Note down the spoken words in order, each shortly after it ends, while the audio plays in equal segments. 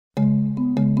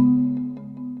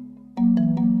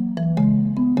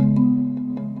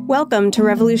Welcome to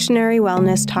Revolutionary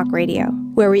Wellness Talk Radio,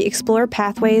 where we explore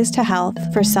pathways to health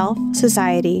for self,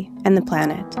 society, and the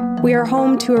planet. We are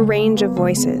home to a range of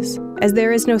voices, as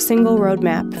there is no single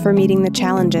roadmap for meeting the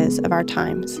challenges of our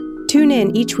times. Tune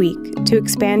in each week to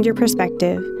expand your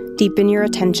perspective, deepen your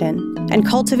attention, and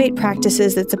cultivate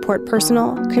practices that support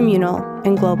personal, communal,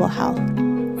 and global health.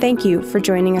 Thank you for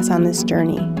joining us on this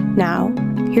journey. Now,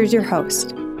 here's your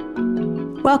host.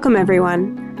 Welcome,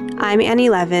 everyone. I'm Annie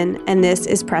Levin, and this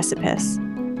is Precipice,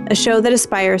 a show that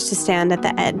aspires to stand at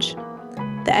the edge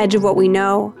of what we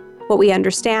know, what we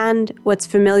understand, what's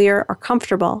familiar or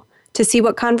comfortable, to see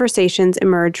what conversations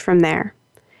emerge from there.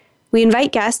 We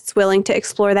invite guests willing to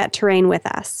explore that terrain with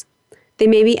us. They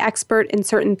may be expert in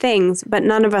certain things, but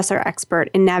none of us are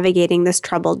expert in navigating this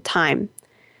troubled time.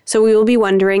 So we will be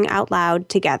wondering out loud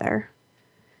together.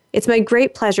 It's my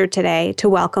great pleasure today to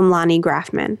welcome Lonnie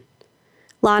Grafman.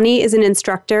 Lonnie is an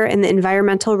instructor in the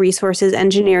Environmental Resources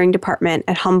Engineering Department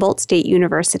at Humboldt State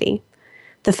University,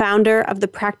 the founder of the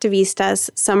Practivistas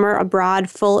Summer Abroad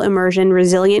Full Immersion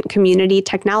Resilient Community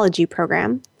Technology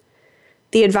Program,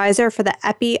 the advisor for the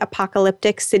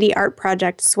Epi-Apocalyptic City Art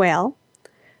Project Swale,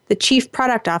 the chief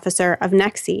product officer of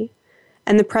Nexi,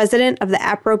 and the president of the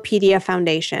Apropedia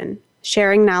Foundation,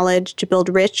 sharing knowledge to build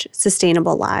rich,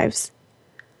 sustainable lives.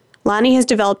 Lonnie has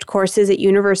developed courses at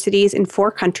universities in 4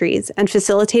 countries and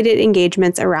facilitated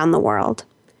engagements around the world.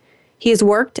 He has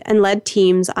worked and led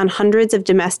teams on hundreds of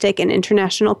domestic and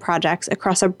international projects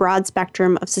across a broad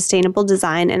spectrum of sustainable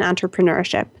design and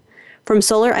entrepreneurship, from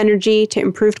solar energy to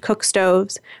improved cook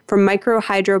stoves, from micro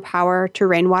hydropower to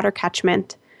rainwater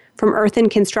catchment, from earthen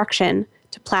construction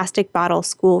to plastic bottle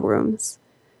schoolrooms.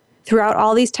 Throughout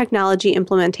all these technology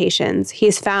implementations, he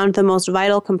has found the most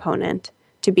vital component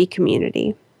to be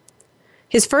community.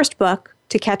 His first book,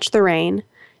 To Catch the Rain,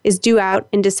 is due out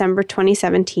in December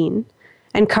 2017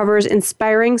 and covers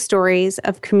inspiring stories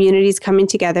of communities coming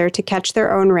together to catch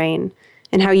their own rain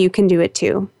and how you can do it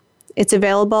too. It's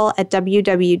available at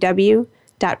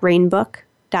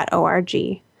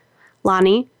www.rainbook.org.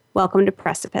 Lonnie, welcome to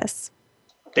Precipice.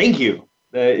 Thank you.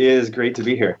 It is great to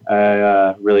be here.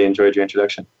 I really enjoyed your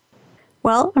introduction.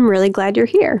 Well, I'm really glad you're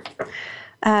here.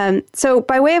 So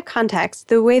by way of context,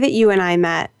 the way that you and I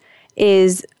met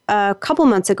is a couple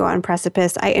months ago on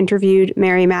Precipice, I interviewed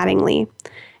Mary Mattingly,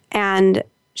 and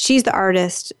she's the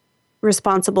artist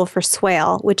responsible for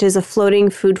Swale, which is a floating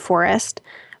food forest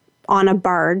on a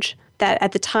barge that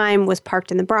at the time was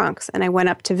parked in the Bronx. And I went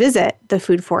up to visit the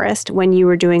food forest when you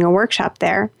were doing a workshop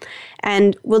there.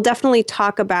 And we'll definitely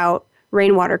talk about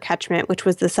rainwater catchment, which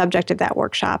was the subject of that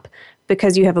workshop,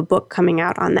 because you have a book coming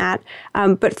out on that.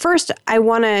 But first, I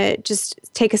want to just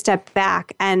take a step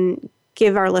back and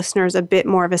give our listeners a bit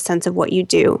more of a sense of what you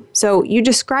do. So you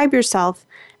describe yourself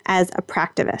as a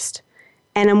practivist.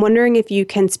 And I'm wondering if you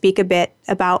can speak a bit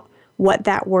about what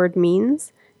that word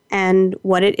means and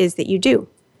what it is that you do.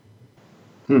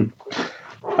 I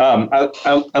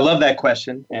love that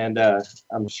question. And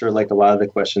I'm sure like a lot of the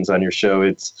questions on your show,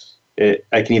 I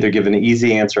can either give an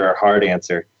easy answer or a hard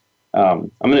answer.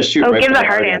 I'm going to shoot right give for the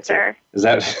hard answer. Is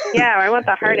that? Yeah, I want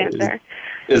the hard answer.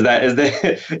 Is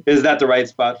that the right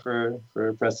spot for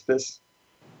Precipice?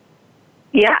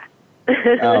 Yeah.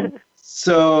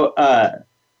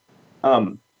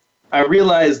 I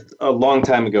realized a long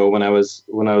time ago when I was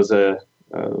a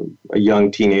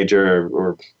young teenager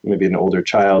or maybe an older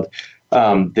child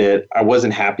that I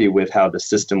wasn't happy with how the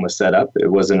system was set up.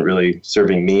 It wasn't really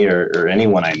serving me or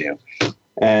anyone I knew,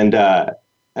 and I,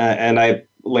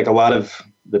 like a lot of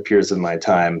the peers of my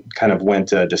time, kind of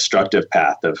went a destructive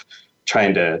path of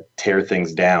trying to tear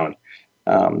things down,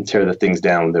 tear the things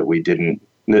down that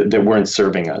that weren't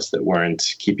serving us, that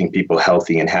weren't keeping people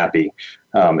healthy and happy,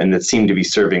 and that seemed to be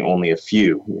serving only a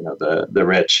few, the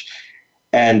rich.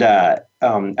 And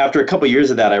after a couple of years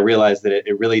of that, I realized that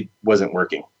it really wasn't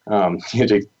working.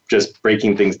 Just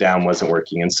breaking things down wasn't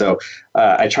working. And so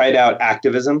I tried out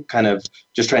activism, kind of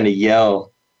just trying to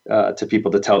yell to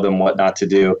people to tell them what not to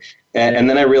do. And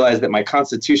then I realized that my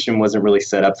constitution wasn't really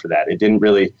set up for that. It didn't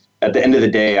really. At the end of the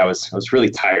day, I was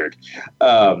really tired,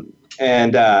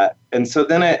 and so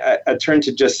then I turned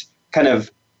to just kind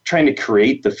of trying to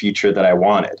create the future that I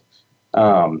wanted,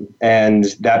 and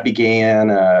that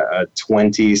began a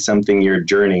 20-something year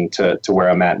journey to where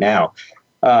I'm at now.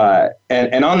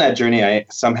 And on that journey, I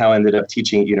somehow ended up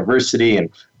teaching at university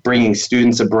and bringing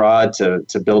students abroad to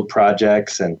build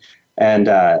projects, and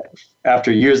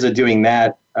after years of doing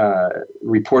that,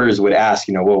 reporters would ask,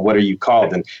 well, what are you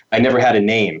called? And I never had a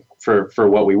name for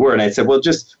what we were. And I said, well,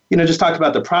 just talk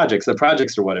about the projects. The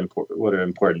projects are what are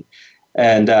important.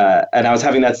 And I was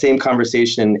having that same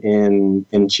conversation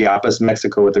in Chiapas,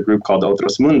 Mexico, with a group called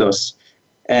Otros Mundos.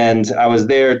 And I was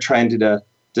there trying to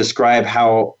describe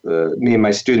how me and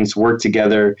my students work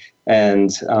together,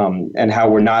 and how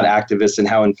we're not activists, and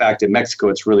how, in fact, in Mexico,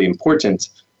 it's really important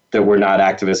that we're not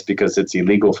activists because it's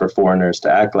illegal for foreigners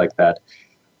to act like that.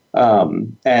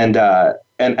 And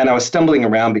I was stumbling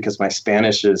around because my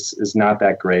Spanish is not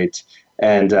that great.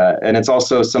 And it's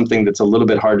also something that's a little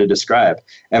bit hard to describe.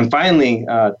 And finally,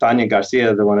 Tania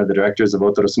Garcia, one of the directors of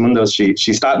Otros Mundos,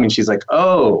 she stopped me and she's like,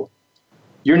 "Oh,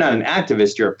 you're not an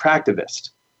activist, you're a practivist."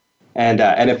 And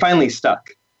it finally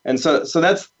stuck. And so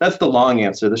that's the long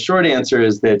answer. The short answer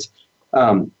is that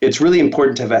it's really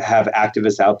important to have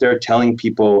activists out there telling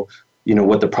people,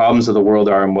 what the problems of the world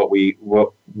are and what we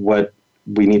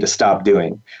need to stop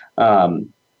doing.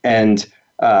 That's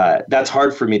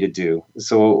hard for me to do.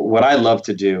 So what I love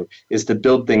to do is to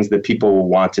build things that people will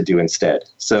want to do instead.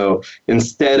 So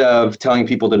instead of telling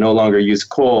people to no longer use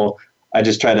coal, I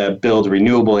just try to build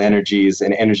renewable energies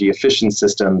and energy efficient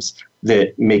systems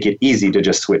that make it easy to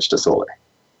just switch to solar.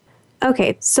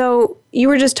 Okay, so you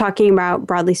were just talking about,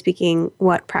 broadly speaking,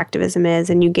 what Practivism is,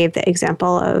 and you gave the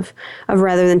example of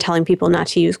rather than telling people not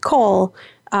to use coal,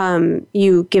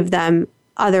 you give them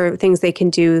other things they can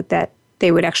do that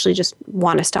they would actually just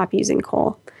want to stop using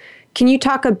coal. Can you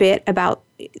talk a bit about,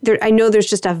 I know there's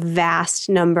just a vast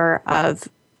number of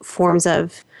forms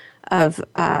of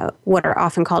what are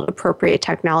often called appropriate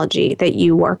technology that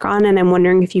you work on, and I'm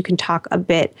wondering if you can talk a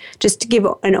bit, just to give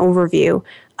an overview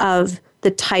of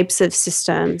the types of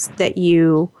systems that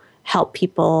you help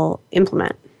people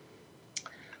implement.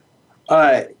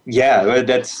 Yeah,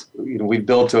 that's, we've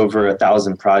built over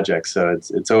 1,000 projects, so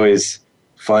it's always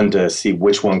fun to see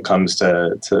which one comes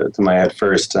to my head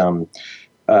first.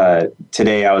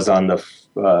 Today I was on the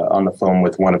phone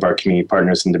with one of our community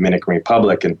partners in Dominican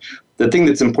Republic, and the thing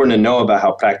that's important to know about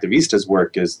how Practivistas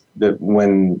work is that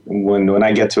when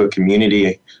I get to a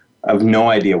community, I have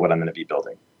no idea what I'm going to be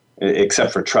building,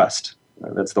 except for trust.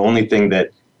 That's the only thing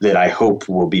that I hope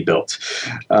will be built.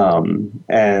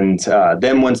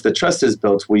 Then once the trust is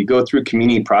built, we go through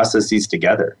community processes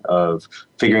together of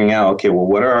figuring out, okay, well,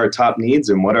 what are our top needs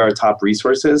and what are our top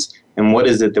resources and what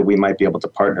is it that we might be able to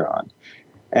partner on?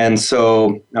 And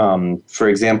so, for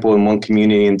example, in one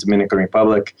community in Dominican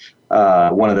Republic,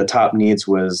 one of the top needs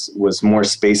was more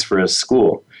space for a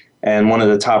school. And one of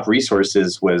the top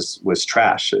resources was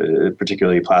trash,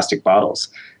 particularly plastic bottles.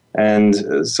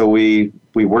 And so we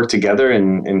worked together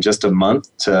in just a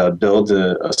month to build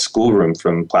a schoolroom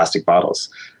from plastic bottles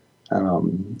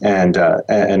and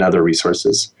other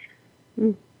resources.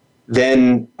 Mm.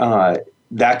 Then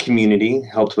that community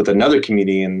helped with another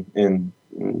community in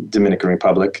Dominican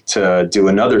Republic to do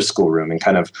another schoolroom and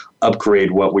kind of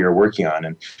upgrade what we were working on.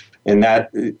 And in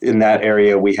that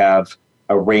area, we have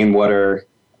a rainwater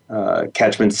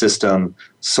catchment system,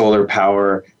 solar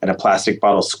power, and a plastic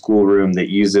bottle schoolroom that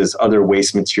uses other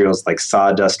waste materials like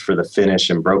sawdust for the finish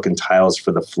and broken tiles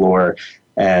for the floor,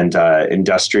 and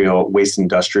industrial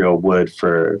wood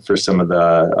for some of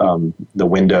the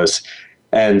windows.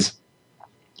 And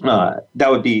that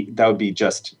would be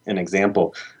just an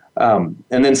example. And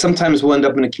then sometimes we'll end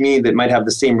up in a community that might have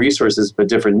the same resources but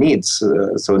different needs.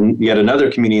 So yet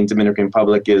another community in Dominican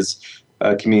Republic is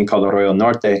a community called Arroyo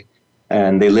Norte,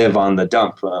 and they live on the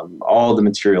dump. All the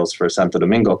materials for Santo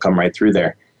Domingo come right through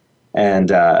there.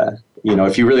 And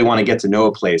if you really want to get to know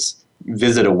a place,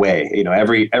 visit a way.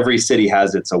 Every city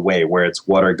has its way, where its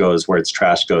water goes, where its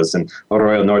trash goes, and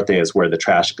Arroyo Norte is where the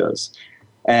trash goes.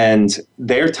 And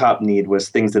their top need was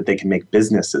things that they can make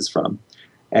businesses from.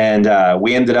 And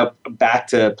we ended up back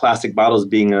to plastic bottles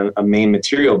being a main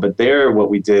material. But there, what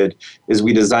we did is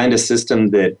we designed a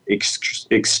system that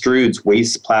extrudes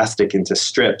waste plastic into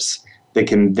strips that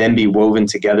can then be woven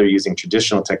together using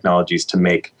traditional technologies to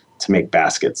make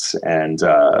baskets and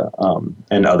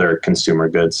other consumer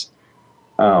goods.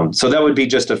 So that would be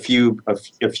just a few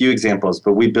examples.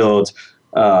 But we build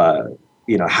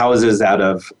houses out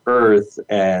of earth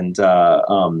and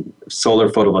solar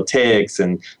photovoltaics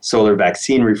and solar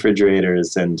vaccine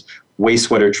refrigerators and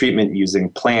wastewater treatment using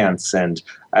plants. And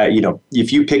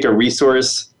if you pick a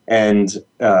resource and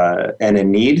a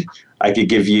need, I could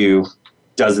give you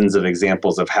dozens of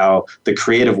examples of how the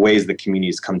creative ways that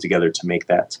communities come together to make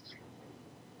that.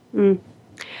 Mm.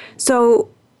 So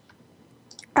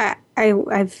I've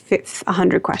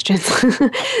 100 questions.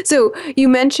 So you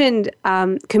mentioned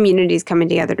communities coming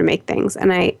together to make things,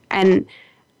 and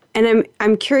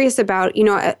I'm curious about,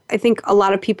 I think a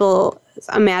lot of people's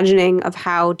imagining of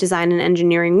how design and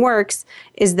engineering works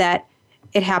is that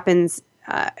it happens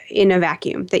in a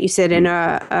vacuum, that you sit in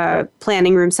a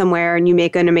planning room somewhere and you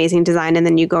make an amazing design and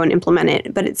then you go and implement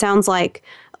it. But it sounds like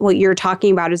what you're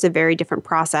talking about is a very different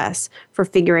process for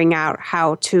figuring out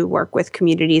how to work with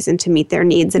communities and to meet their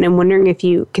needs. And I'm wondering if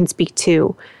you can speak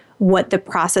to what the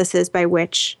process is by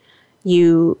which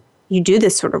you do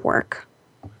this sort of work.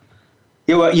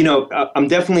 Yeah, well, I'm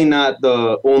definitely not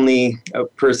the only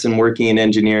person working in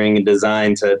engineering and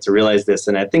design to realize this.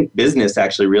 And I think business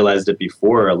actually realized it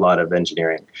before a lot of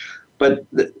engineering. But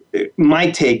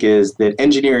my take is that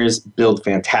engineers build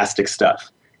fantastic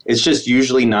stuff. It's just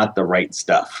usually not the right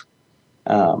stuff.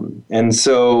 And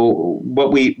so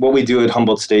what we do at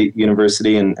Humboldt State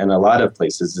University and a lot of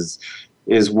places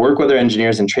is work with our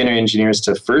engineers and train our engineers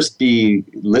to first be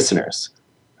listeners.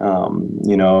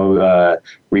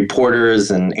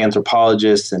 Reporters and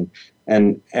anthropologists, and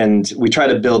we try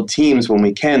to build teams when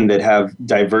we can that have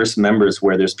diverse members,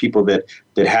 where there's people that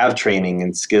have training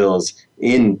and skills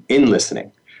in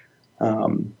listening.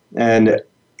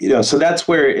 So that's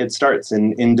where it starts.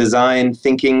 In design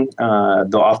thinking,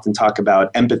 they'll often talk about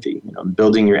empathy,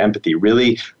 building your empathy,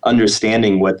 really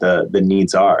understanding what the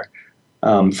needs are.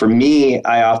 For me,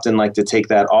 I often like to take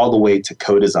that all the way to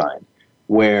co-design,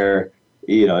 where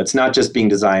it's not just being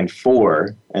designed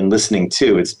for and listening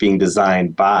to, it's being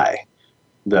designed by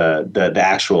the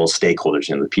actual stakeholders,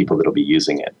 the people that will be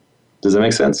using it. Does that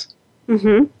make sense?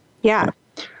 Mm-hmm. Yeah.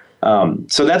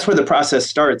 So that's where the process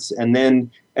starts, and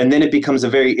then it becomes a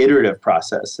very iterative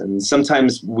process. And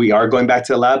sometimes we are going back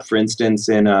to the lab. For instance,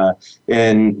 in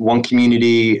one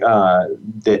community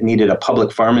that needed a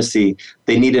public pharmacy,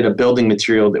 they needed a building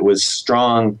material that was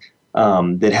strong,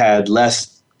 that had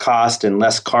less cost and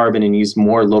less carbon and used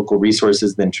more local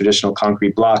resources than traditional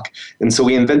concrete block. And so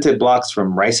we invented blocks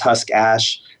from rice husk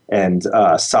ash and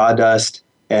sawdust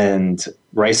and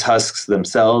rice husks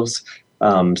themselves,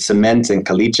 cement and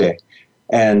caliche.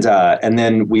 And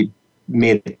then we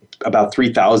made about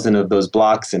 3,000 of those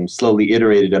blocks and slowly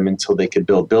iterated them until they could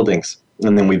build buildings.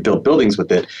 And then we built buildings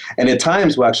with it. And at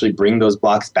times we'll actually bring those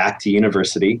blocks back to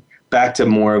university, back to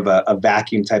more of a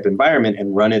vacuum type environment,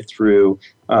 and run it through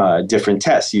different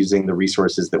tests using the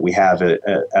resources that we have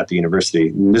at the university.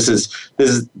 And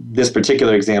this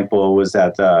particular example was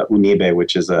at UNIBE,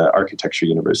 which is an architecture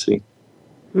university.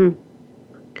 Mm.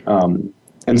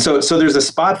 And so there's a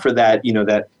spot for that,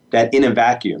 that in a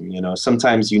vacuum.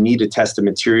 Sometimes you need to test a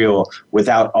material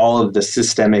without all of the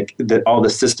system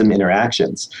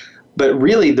interactions. But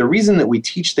really, the reason that we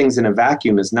teach things in a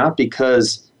vacuum is not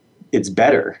because it's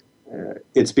better.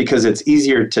 It's because it's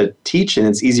easier to teach and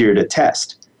it's easier to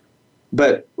test.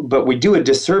 But we do a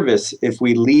disservice if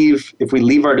we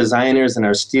leave our designers and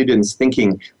our students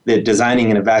thinking that designing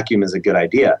in a vacuum is a good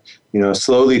idea.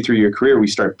 Slowly through your career, we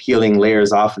start peeling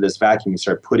layers off of this vacuum. We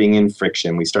start putting in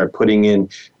friction. We start putting in,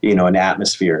 an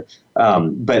atmosphere.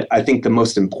 But I think the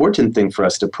most important thing for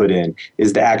us to put in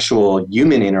is the actual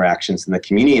human interactions and the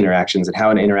community interactions and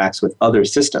how it interacts with other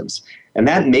systems. And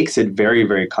that makes it very,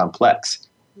 very complex.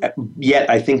 Yet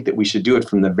I think that we should do it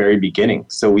from the very beginning,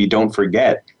 so we don't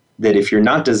forget that if you're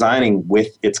not designing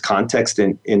with its context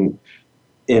in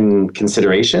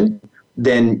consideration,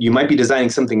 then you might be designing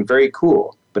something very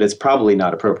cool, but it's probably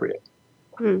not appropriate.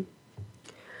 Hmm.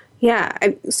 Yeah.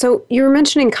 So you were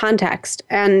mentioning context,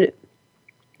 and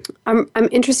I'm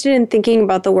interested in thinking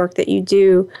about the work that you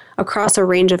do across a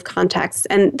range of contexts.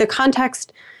 And the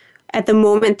context at the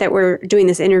moment that we're doing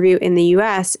this interview in the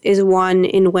U.S. is one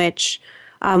in which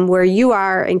where you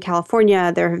are in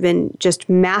California, there have been just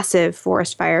massive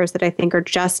forest fires that I think are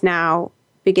just now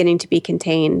beginning to be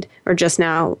contained, or just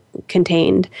now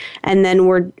contained. And then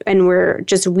we're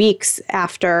just weeks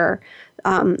after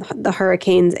the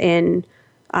hurricanes in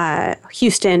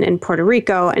Houston and Puerto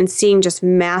Rico, and seeing just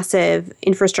massive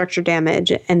infrastructure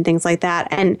damage and things like that.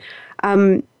 And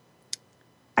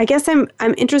I guess I'm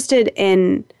interested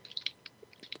in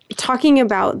talking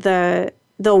about the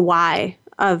why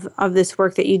of this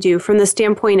work that you do, from the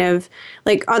standpoint of,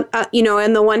 like, on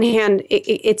the one hand,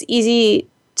 it's easy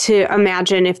to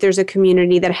imagine if there's a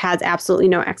community that has absolutely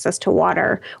no access to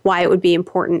water, why it would be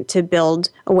important to build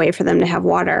a way for them to have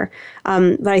water.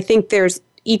 But I think there's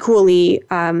equally,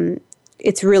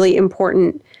 it's really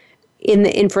important in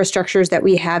the infrastructures that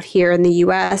we have here in the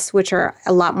U.S., which are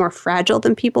a lot more fragile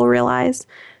than people realize.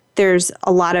 There's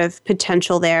a lot of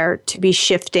potential there to be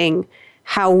shifting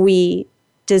how we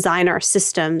design our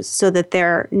systems so that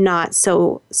they're not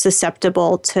so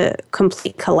susceptible to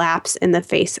complete collapse in the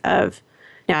face of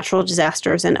natural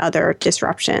disasters and other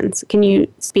disruptions. Can you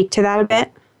speak to that a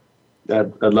bit?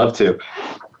 I'd love to.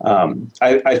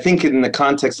 I think in the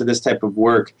context of this type of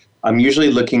work, I'm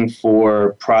usually looking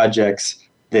for projects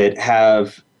that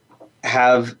have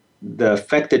have the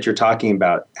effect that you're talking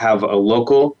about have a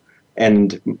local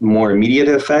and more immediate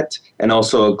effect, and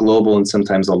also a global and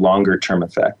sometimes a longer term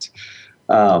effect.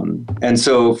 And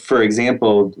so, for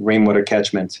example, rainwater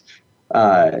catchment,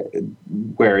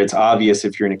 where it's obvious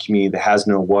if you're in a community that has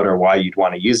no water why you'd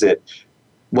want to use it.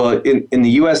 Well, in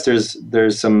the U.S.,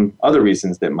 there's some other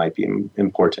reasons that might be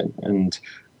important, and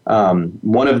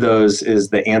one of those is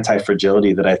the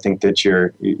anti-fragility that I think that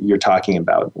you're talking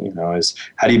about. Is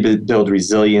how do you build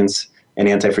resilience and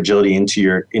anti-fragility into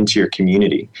your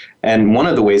community? And one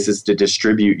of the ways is to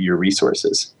distribute your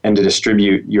resources and to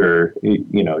distribute your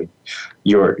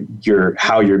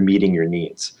how you're meeting your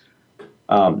needs.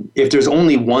 If there's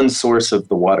only one source of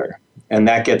the water and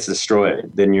that gets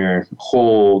destroyed, then your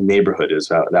whole neighborhood is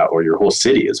without, or your whole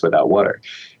city is without water.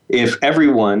 If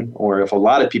everyone, or if a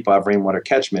lot of people have rainwater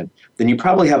catchment, then you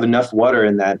probably have enough water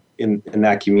in that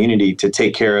community to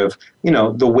take care of,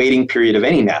 the waiting period of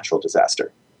any natural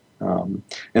disaster.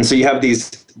 And so you have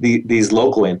these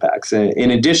local impacts.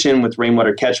 In addition, with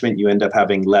rainwater catchment, you end up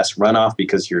having less runoff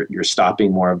because you're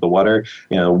stopping more of the water.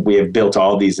 We have built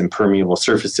all these impermeable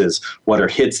surfaces. Water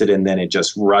hits it, and then it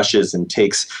just rushes and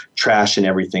takes trash and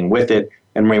everything with it.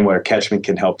 And rainwater catchment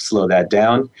can help slow that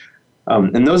down.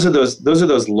 And those are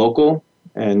those local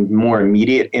and more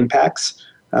immediate impacts.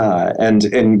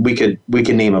 And we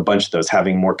could name a bunch of those: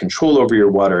 having more control over your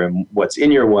water and what's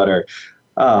in your water.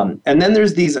 And then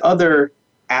there's these other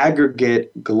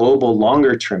aggregate global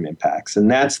longer term impacts.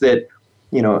 And that's that,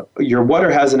 your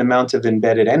water has an amount of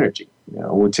embedded energy.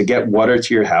 To get water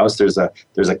to your house, there's a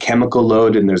chemical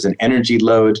load and there's an energy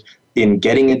load in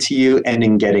getting it to you and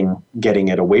in getting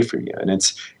it away from you. And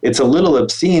it's a little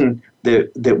obscene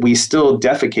that we still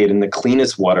defecate in the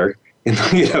cleanest water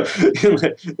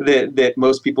that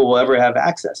most people will ever have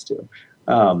access to.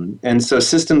 And so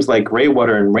systems like gray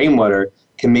water and rainwater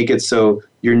can make it so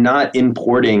you're not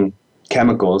importing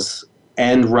chemicals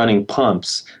and running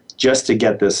pumps just to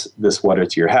get this water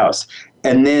to your house.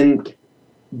 And then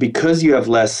because you have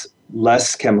less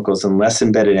chemicals and less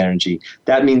embedded energy,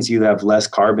 that means you have less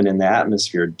carbon in the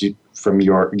atmosphere from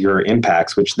your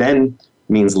impacts, which then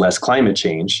means less climate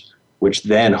change, which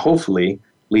then hopefully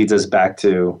leads us back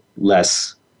to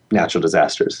less natural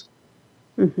disasters.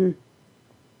 Mm-hmm.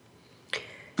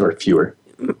 Or fewer.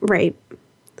 Right.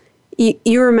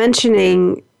 You were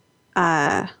mentioning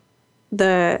all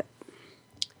of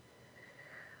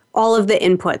the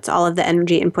inputs, all of the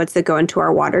energy inputs that go into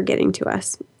our water getting to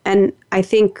us. And I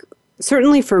think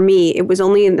certainly for me, it was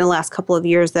only in the last couple of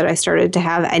years that I started to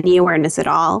have any awareness at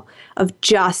all of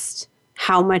just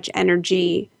how much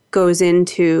energy goes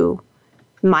into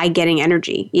my getting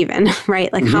energy even,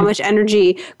 right? Like how much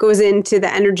energy goes into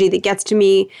the energy that gets to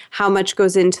me, how much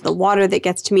goes into the water that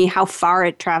gets to me, how far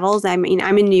it travels. I mean,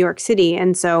 I'm in New York City,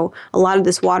 and so a lot of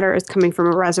this water is coming from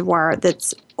a reservoir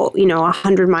that's,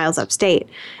 100 miles upstate.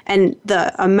 And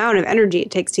the amount of energy it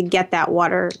takes to get that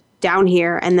water down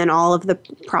here, and then all of the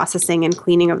processing and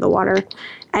cleaning of the water.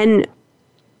 And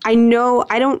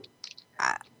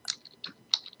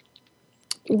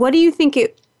what do you think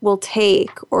it will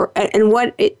take, and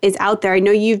what is out there? I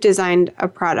know you've designed a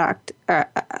product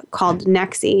called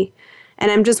Nexi,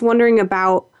 and I'm just wondering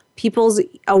about people's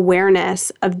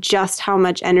awareness of just how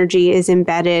much energy is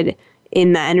embedded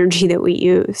in the energy that we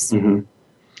use. Mm-hmm.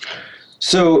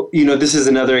 So, this is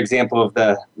another example of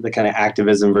the kind of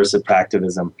activism versus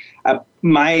practivism.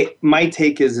 My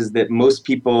take is that most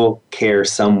people care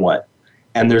somewhat,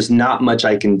 and there's not much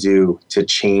I can do to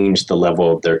change the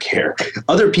level of their care.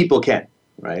 Other people can.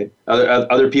 Right?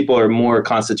 Other people are more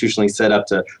constitutionally set up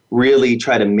to really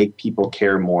try to make people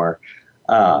care more.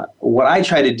 What I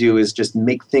try to do is just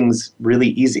make things really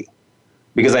easy,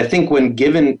 because I think when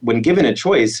given a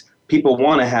choice, people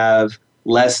want to have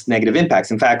less negative impacts.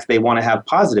 In fact, they want to have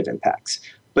positive impacts.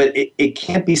 But it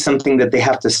can't be something that they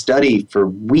have to study for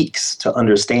weeks to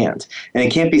understand, and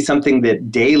it can't be something that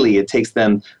daily it takes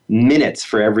them minutes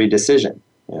for every decision.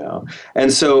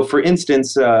 And so, for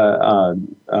instance, the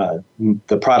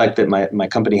product that my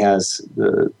company has,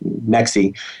 the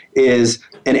Nexi, is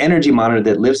an energy monitor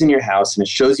that lives in your house, and it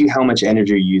shows you how much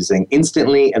energy you're using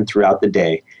instantly and throughout the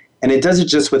day. And it does it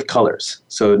just with colors.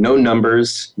 So no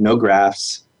numbers, no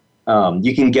graphs.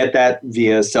 You can get that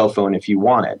via cell phone if you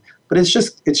want it, but it's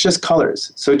just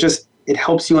colors. So it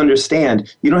helps you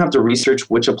understand. You don't have to research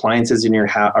which appliances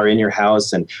are in your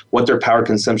house and what their power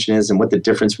consumption is and what the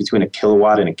difference between a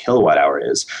kilowatt and a kilowatt hour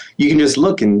is. You can just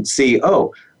look and see,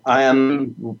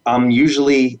 I'm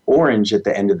usually orange at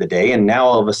the end of the day, and now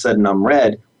all of a sudden I'm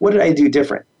red. What did I do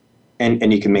different?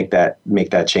 And you can make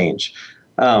that change.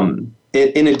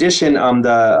 In addition, I'm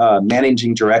the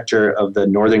managing director of the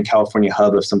Northern California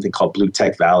hub of something called Blue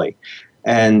Tech Valley.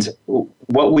 And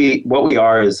what we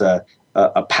are is a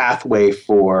pathway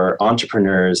for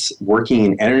entrepreneurs working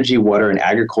in energy, water, and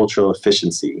agricultural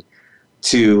efficiency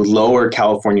to lower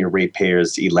California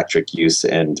ratepayers' electric use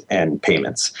and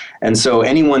payments. And so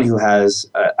anyone who has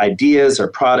ideas or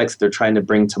products they're trying to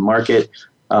bring to market,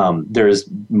 there's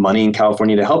money in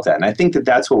California to help that. And I think that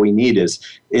that's what we need is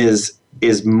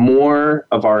more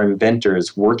of our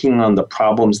inventors working on the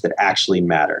problems that actually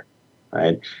matter,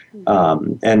 right?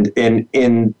 And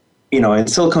in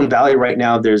Silicon Valley right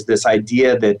now, there's this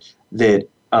idea that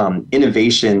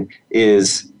innovation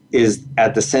is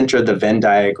at the center of the Venn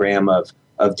diagram of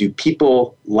do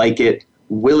people like it,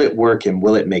 will it work, and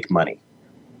will it make money?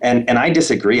 And I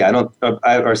disagree.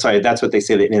 That's what they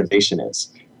say that innovation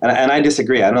is. And I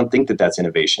disagree. I don't think that that's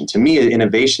innovation. To me,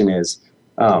 innovation is,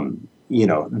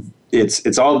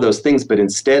 it's all of those things, but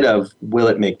instead of will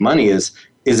it make money is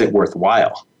it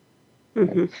worthwhile?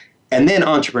 Mm-hmm. And then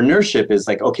entrepreneurship is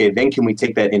like, okay, then can we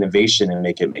take that innovation and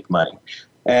make it make money?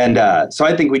 And so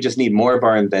I think we just need more of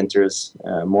our inventors,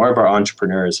 more of our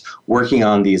entrepreneurs working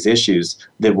on these issues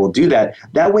that will do that.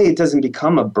 That way it doesn't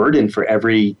become a burden for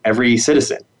every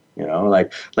citizen.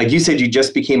 Like you said, you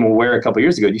just became aware a couple of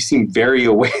years ago. You seem very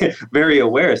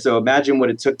aware. So imagine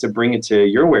what it took to bring it to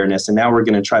your awareness. And now we're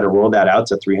going to try to roll that out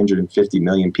to 350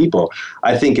 million people.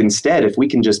 I think instead, if we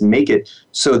can just make it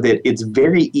so that it's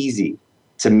very easy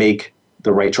to make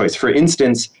the right choice. For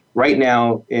instance, right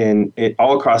now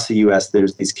all across the U.S.,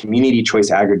 there's these community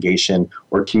choice aggregation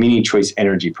or community choice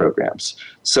energy programs.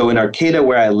 So in Arcata,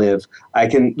 where I live, I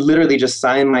can literally just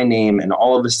sign my name and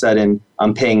all of a sudden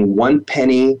I'm paying 1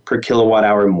 penny per kilowatt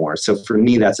hour more. So for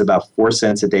me, that's about 4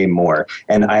 cents a day more.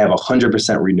 And I have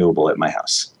 100% renewable at my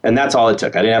house. And that's all it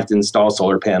took. I didn't have to install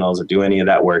solar panels or do any of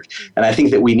that work. And I think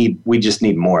that we just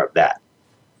need more of that.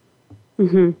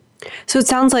 Mm-hmm. So it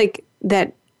sounds like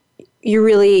that you're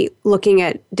really looking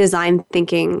at design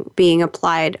thinking being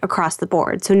applied across the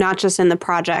board. So not just in the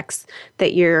projects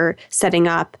that you're setting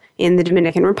up in the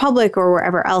Dominican Republic or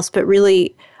wherever else, but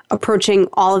really approaching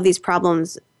all of these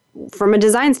problems from a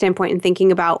design standpoint and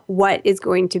thinking about what is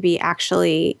going to be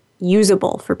actually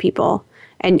usable for people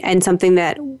and something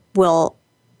that will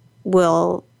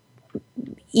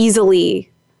easily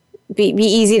be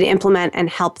easy to implement and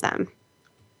help them.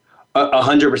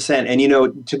 100%. And,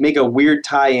 to make a weird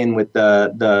tie-in with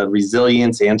the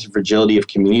resilience, anti-fragility of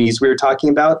communities we were talking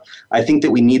about, I think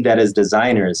that we need that as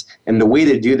designers. And the way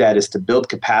to do that is to build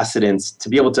capacitance, to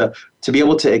be able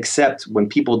to accept when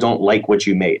people don't like what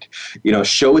you made.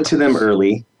 Show it to them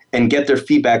early and get their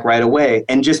feedback right away,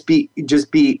 and just be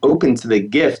open to the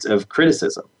gift of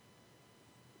criticism.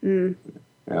 Mm.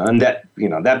 And that's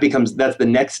the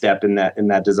next step in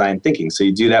that design thinking. So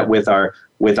you do that with our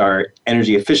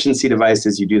energy efficiency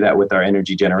devices, you do that with our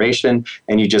energy generation,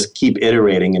 and you just keep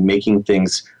iterating and making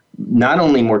things not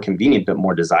only more convenient but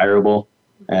more desirable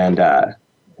and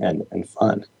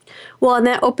fun. Well, and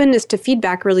that openness to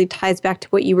feedback really ties back to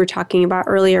what you were talking about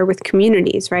earlier with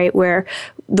communities, right? Where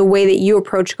the way that you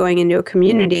approach going into a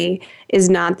community is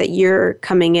not that you're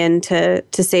coming in to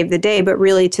save the day, but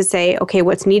really to say, okay,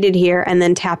 what's needed here, and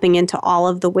then tapping into all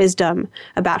of the wisdom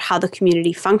about how the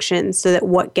community functions so that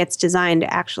what gets designed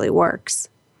actually works.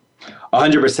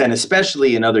 100%,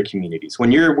 especially in other communities.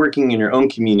 When you're working in your own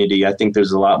community, I think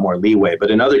there's a lot more leeway.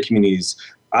 But in other communities,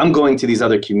 I'm going to these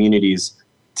other communities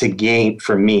to gain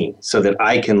for me so that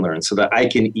I can learn, so that I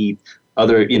can eat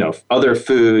other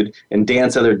food and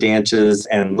dance other dances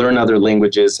and learn other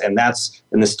languages. And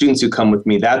the students who come with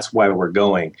me, that's why we're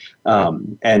going.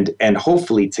 And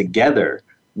hopefully together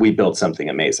we build something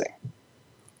amazing.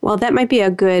 Well, that might be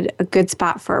a good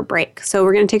spot for a break. So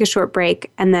we're going to take a short break,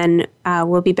 and then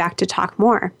we'll be back to talk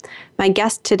more. My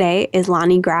guest today is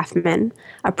Lonnie Grafman,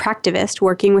 a practivist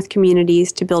working with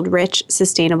communities to build rich,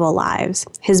 sustainable lives.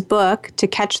 His book, To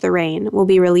Catch the Rain, will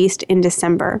be released in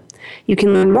December. You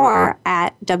can learn more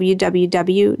at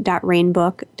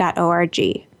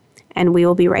www.rainbook.org. And we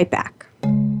will be right back.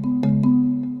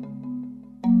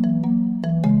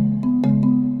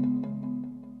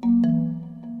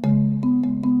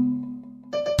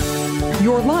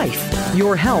 Your life,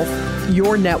 your health,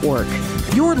 your network.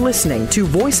 You're listening to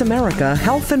Voice America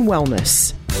Health and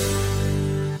Wellness.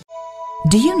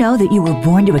 Do you know that you were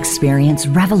born to experience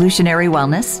revolutionary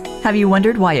wellness? Have you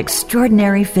wondered why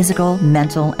extraordinary physical,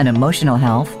 mental, and emotional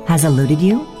health has eluded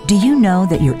you? Do you know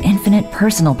that your infinite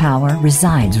personal power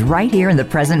resides right here in the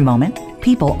present moment?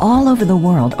 People all over the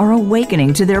world are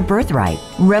awakening to their birthright,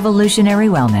 revolutionary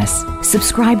wellness.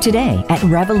 Subscribe today at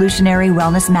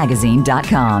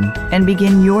revolutionarywellnessmagazine.com and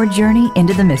begin your journey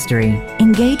into the mystery.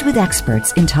 Engage with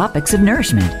experts in topics of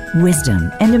nourishment,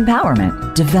 wisdom, and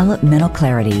empowerment. Develop mental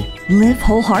clarity, live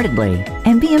wholeheartedly,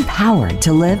 and be empowered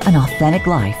to live an authentic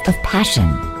life of passion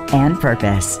and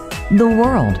purpose. The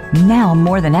world, now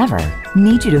more than ever,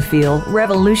 needs you to feel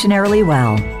revolutionarily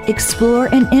well. Explore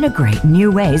and integrate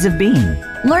new ways of being.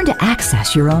 Learn to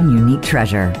access your own unique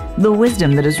treasure, the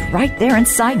wisdom that is right there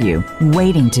inside you,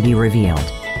 waiting to be revealed.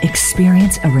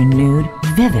 Experience a renewed,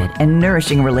 vivid, and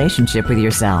nourishing relationship with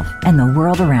yourself and the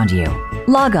world around you.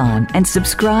 Log on and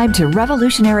subscribe to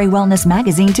Revolutionary Wellness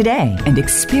Magazine today and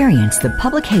experience the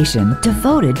publication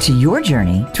devoted to your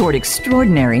journey toward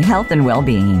extraordinary health and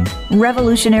well-being.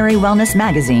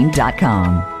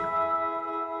 RevolutionaryWellnessMagazine.com.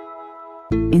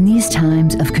 In these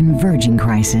times of converging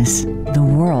crisis, the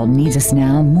world needs us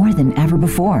now more than ever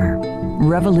before.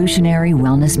 Revolutionary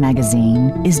Wellness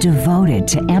Magazine is devoted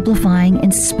to amplifying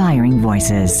inspiring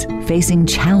voices, facing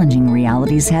challenging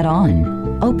realities head-on,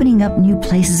 opening up new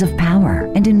places of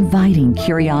power, and inviting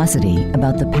curiosity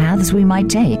about the paths we might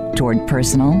take toward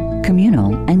personal,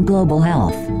 communal, and global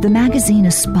health. The magazine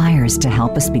aspires to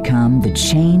help us become the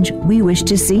change we wish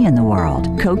to see in the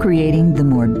world, co-creating the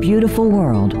more beautiful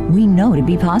world we know to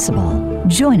be possible.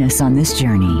 Join us on this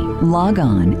journey. Log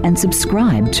on and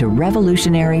subscribe to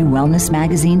Revolutionary Wellness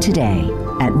Magazine today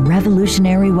at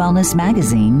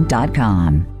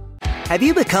revolutionarywellnessmagazine.com. Have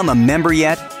you become a member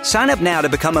yet? Sign up now to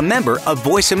become a member of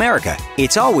Voice America.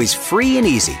 It's always free and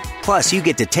easy. Plus, you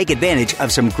get to take advantage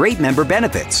of some great member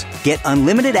benefits. Get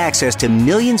unlimited access to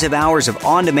millions of hours of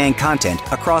on-demand content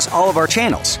across all of our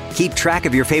channels. Keep track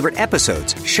of your favorite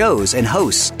episodes, shows, and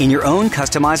hosts in your own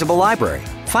customizable library.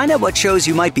 Find out what shows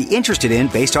you might be interested in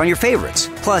based on your favorites.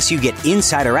 Plus, you get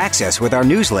insider access with our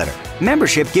newsletter.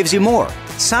 Membership gives you more.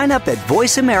 Sign up at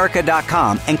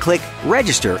voiceamerica.com and click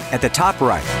register at the top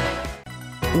right.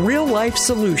 Real life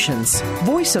solutions.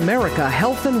 Voice America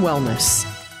Health and Wellness.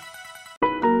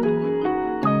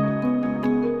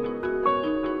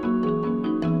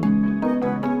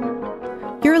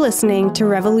 You're listening to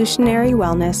Revolutionary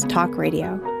Wellness Talk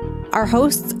Radio. Our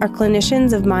hosts are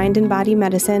clinicians of mind and body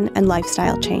medicine and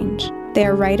lifestyle change. They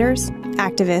are writers,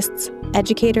 activists,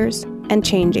 educators, and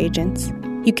change agents.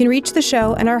 You can reach the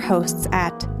show and our hosts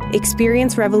at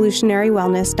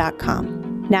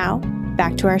experiencerevolutionarywellness.com. Now,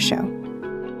 back to our show.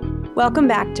 Welcome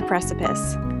back to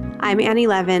Precipice. I'm Annie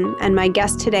Levin, and my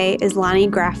guest today is Lonnie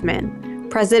Grafman,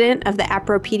 president of the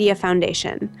Apropedia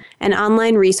Foundation, an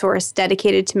online resource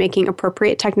dedicated to making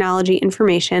appropriate technology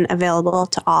information available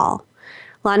to all.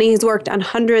 Lonnie has worked on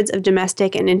hundreds of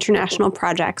domestic and international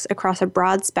projects across a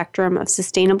broad spectrum of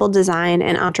sustainable design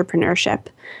and entrepreneurship,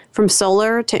 from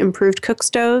solar to improved cook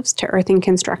stoves to earthing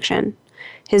construction.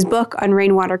 His book on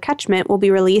rainwater catchment will be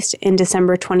released in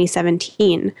December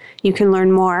 2017. You can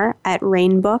learn more at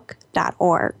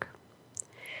rainbook.org.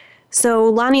 So,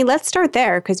 Lonnie, let's start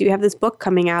there because you have this book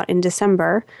coming out in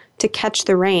December, To Catch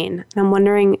the Rain. And I'm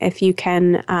wondering if you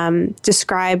can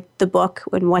describe the book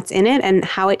and what's in it and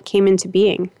how it came into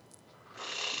being.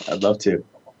 I'd love to.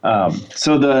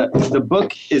 So the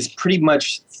book is pretty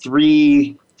much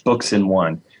 3 books in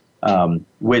one,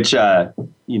 which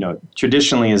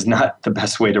traditionally is not the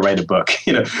best way to write a book.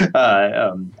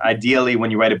 Ideally,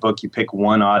 when you write a book, you pick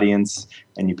one audience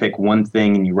and you pick one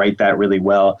thing and you write that really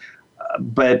well.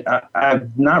 But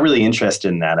I'm not really interested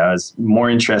in that. I was more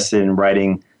interested in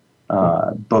writing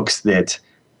books that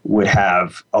would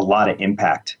have a lot of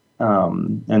impact.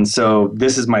 And so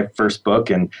this is my first book,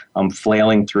 and I'm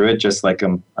flailing through it just like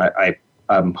I'm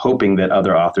hoping that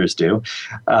other authors do.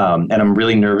 And I'm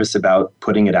really nervous about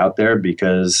putting it out there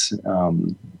because,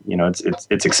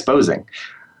 it's exposing.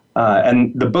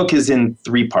 And the book is in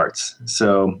 3 parts.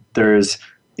 So there's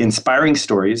inspiring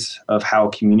stories of how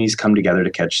communities come together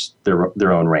to catch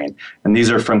their own rain. And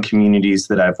these are from communities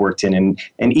that I've worked in.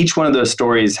 And each one of those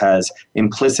stories has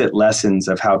implicit lessons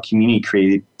of how community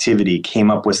creativity came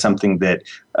up with something that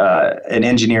an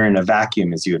engineer in a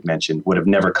vacuum, as you had mentioned, would have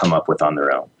never come up with on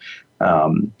their own.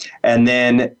 And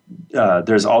then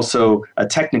there's also a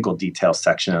technical details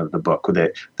section of the book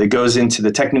that goes into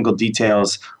the technical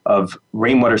details of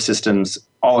rainwater systems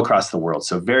all across the world.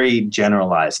 So very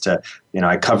generalized to,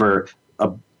 I cover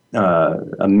a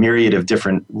myriad of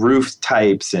different roof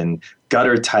types and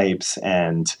gutter types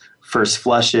and first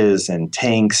flushes and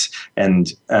tanks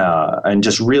and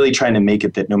just really trying to make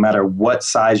it that no matter what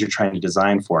size you're trying to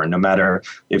design for, no matter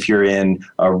if you're in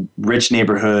a rich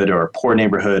neighborhood or a poor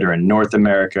neighborhood or in North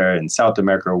America and South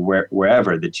America or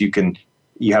wherever, that you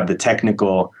have the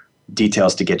technical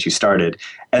details to get you started.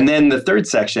 And then the third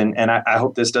section, and I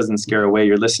hope this doesn't scare away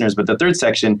your listeners, but the third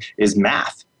section is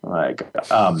math.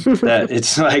 That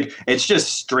it's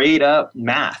just straight up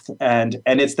math, and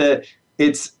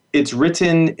it's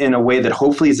written in a way that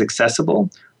hopefully is accessible,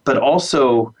 but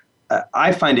also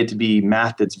I find it to be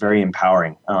math that's very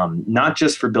empowering, not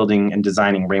just for building and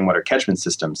designing rainwater catchment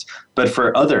systems, but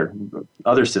for other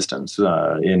systems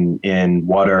in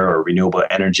water or renewable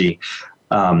energy.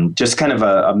 Just kind of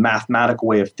a mathematical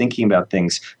way of thinking about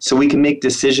things, so we can make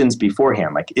decisions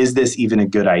beforehand. Like, is this even a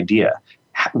good idea?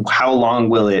 How long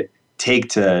will it take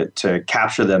to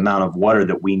capture the amount of water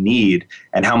that we need,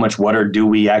 and how much water do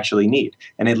we actually need?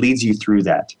 And it leads you through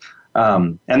that.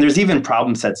 And there's even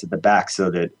problem sets at the back, so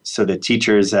that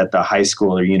teachers at the high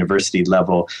school or university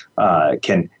level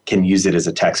can use it as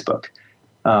a textbook.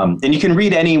 And you can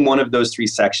read any one of those three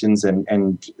sections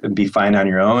and be fine on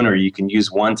your own, or you can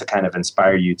use one to kind of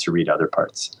inspire you to read other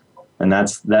parts. And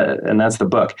that's the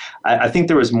book. I think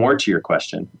there was more to your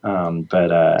question,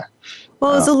 but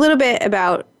well, it was a little bit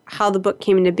about how the book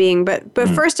came into being, but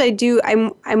first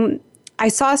I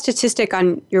saw a statistic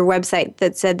on your website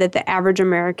that said that the average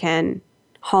American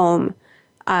home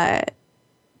has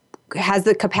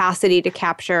the capacity to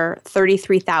capture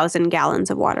 33,000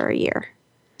 gallons of water a year.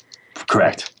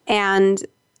 Correct. And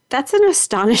that's an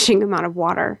astonishing amount of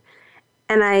water.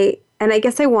 And I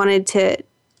guess I wanted to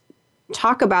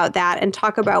talk about that and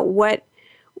talk about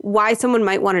why someone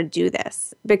might want to do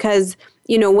this. Because,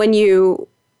 when you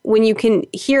can,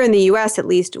 here in the US at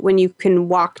least, when you can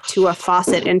walk to a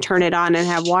faucet and turn it on and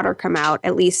have water come out,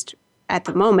 at least at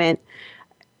the moment,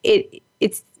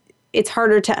 it's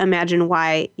harder to imagine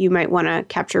why you might want to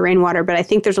capture rainwater, but I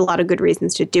think there's a lot of good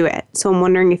reasons to do it. So I'm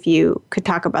wondering if you could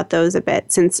talk about those a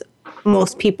bit, since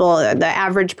most people, the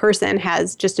average person,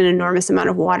 has just an enormous amount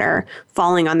of water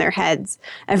falling on their heads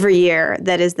every year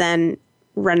that is then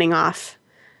running off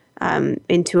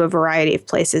into a variety of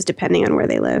places depending on where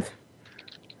they live.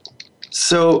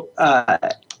 So, I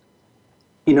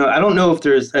don't know if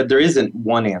there isn't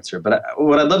one answer, but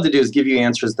what I'd love to do is give you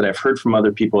answers that I've heard from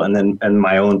other people, and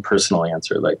my own personal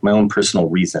answer, like my own personal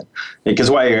reason.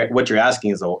 Because what you're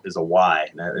asking is a why,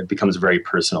 and it becomes very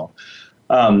personal.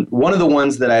 One of the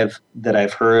ones that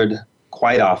I've heard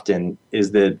quite often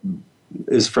is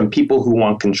from people who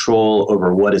want control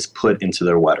over what is put into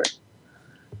their water.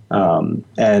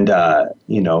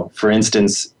 For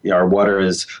instance, our water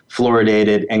is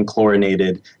fluoridated and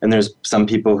chlorinated, and there's some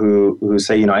people who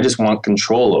say, I just want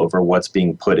control over what's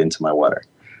being put into my water.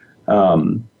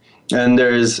 And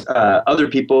there's other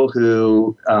people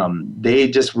who they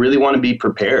just really want to be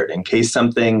prepared in case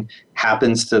something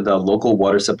happens to the local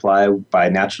water supply by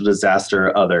natural disaster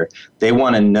or other. They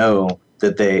want to know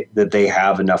that they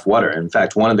have enough water. In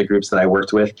fact, one of the groups that I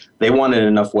worked with, they wanted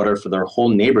enough water for their whole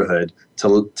neighborhood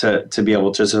to be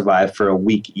able to survive for a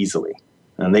week easily.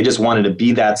 And they just wanted to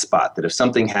be that spot that if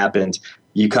something happened,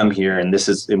 you come here and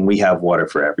we have water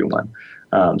for everyone.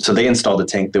 So they installed a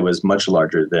tank that was much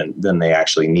larger than they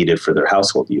actually needed for their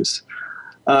household use.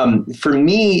 For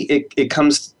me, it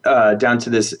comes down to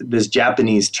this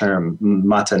Japanese term,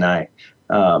 matanai.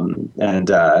 I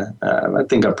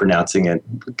think I'm pronouncing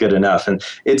it good enough. And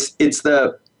it's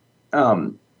the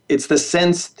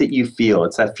sense that you feel.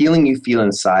 It's that feeling you feel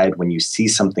inside when you see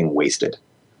something wasted.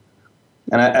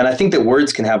 And I think that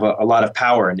words can have a lot of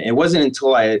power. And it wasn't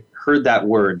until I heard that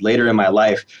word later in my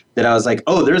life that I was like,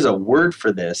 oh, there's a word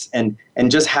for this. And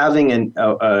just having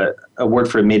a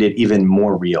word for it made it even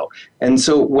more real. And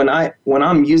so when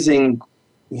I'm using,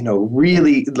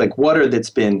 really like water that's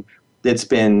been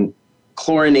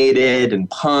chlorinated and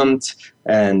pumped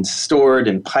and stored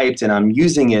and piped, and I'm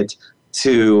using it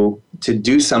to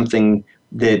do something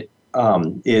that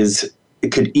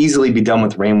it could easily be done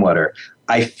with rainwater,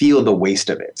 I feel the waste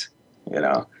of it,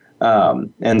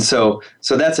 and so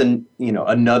that's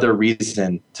another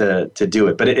reason to do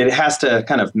it, but it has to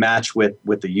kind of match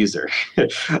with the user.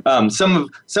 Some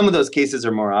of those cases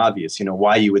are more obvious,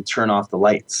 why you would turn off the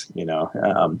lights,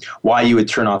 why you would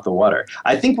turn off the water.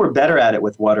 I think we're better at it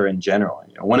with water in general.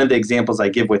 One of the examples I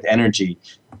give with energy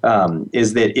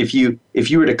is that if you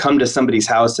were to come to somebody's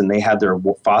house and they had their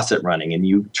faucet running and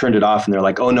you turned it off and they're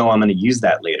like, oh no, I'm going to use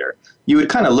that later, you would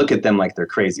kind of look at them like they're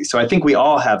crazy. So I think we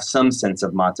all have some sense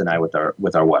of matanai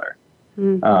with our water.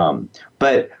 Mm.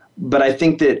 But I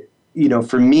think that,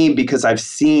 for me, because I've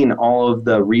seen all of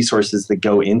the resources that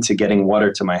go into getting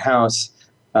water to my house,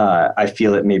 I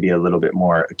feel it maybe a little bit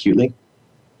more acutely.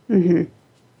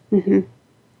 Mm-hmm. Mm-hmm.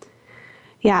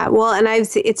 Yeah, well, and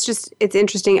it's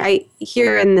interesting.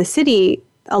 Here in the city,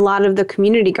 a lot of the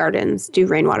community gardens do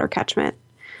rainwater catchment,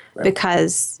 right,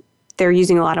 because they're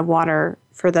using a lot of water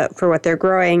for what they're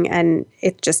growing, and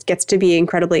it just gets to be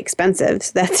incredibly expensive.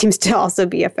 So that seems to also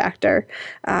be a factor,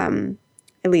 at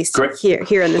least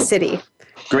here in the city.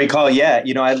 Great call. Yeah,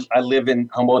 I live in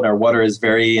Humboldt, and our water is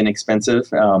very inexpensive,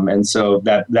 and so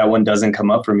that one doesn't come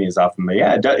up for me as often. But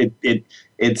yeah,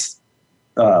 it's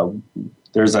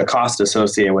there's a cost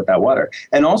associated with that water,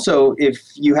 and also if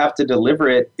you have to deliver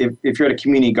it, if you're at a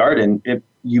community garden,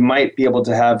 you might be able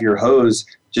to have your hose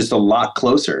just a lot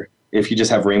closer if you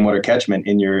just have rainwater catchment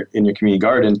in your community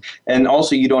garden, and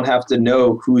also you don't have to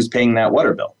know who's paying that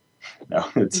water bill. No,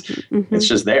 it's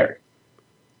just there.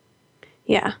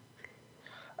 Yeah.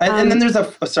 And then there's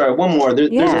one more. There's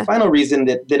a final reason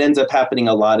that ends up happening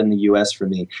a lot in the U.S. for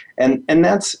me, and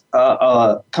that's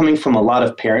coming from a lot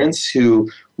of parents who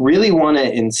really want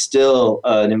to instill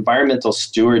an environmental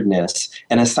stewardness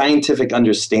and a scientific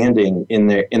understanding in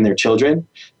their children.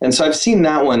 And so I've seen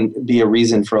that one be a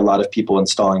reason for a lot of people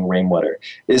installing rainwater,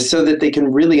 is so that they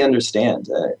can really understand.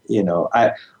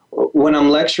 When I'm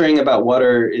lecturing about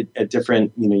water at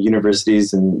different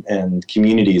universities and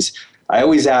communities, I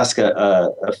always ask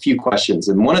a few questions.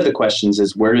 And one of the questions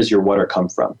is, where does your water come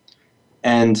from?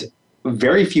 And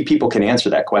very few people can answer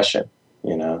that question,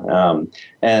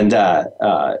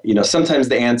 sometimes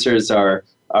the answers are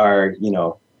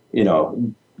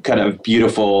kind of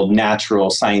beautiful, natural,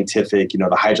 scientific, the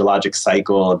hydrologic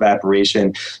cycle,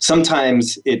 evaporation.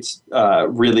 Sometimes it's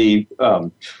really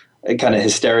kind of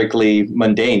hysterically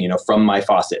mundane, from my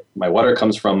faucet. My water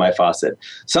comes from my faucet.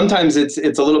 Sometimes it's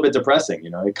a little bit depressing,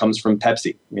 it comes from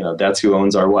Pepsi. That's who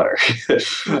owns our water.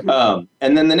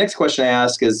 And then the next question I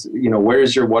ask is, where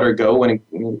does your water go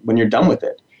when you're done with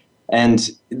it?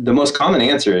 And the most common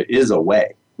answer is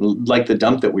away, like the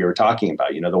dump that we were talking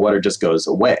about. The water just goes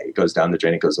away. It goes down the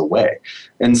drain, it goes away.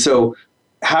 And so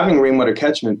having rainwater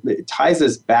catchment, it ties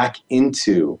us back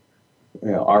into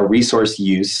our resource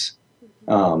use,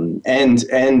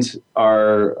 and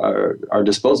our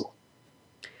disposal.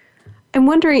 I'm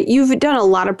wondering, you've done a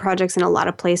lot of projects in a lot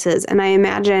of places, and I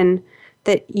imagine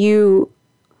that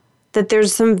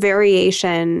there's some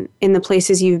variation in the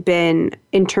places you've been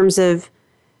in terms of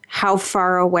how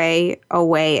far away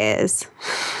is.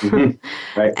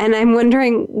 Mm-hmm. Right. And I'm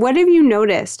wondering, what have you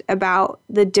noticed about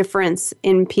the difference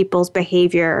in people's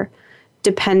behavior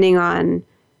depending on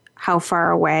how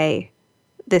far away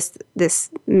this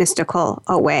mystical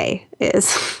away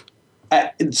is?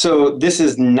 So this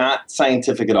is not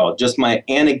scientific at all. Just my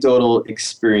anecdotal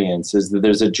experience is that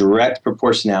there's a direct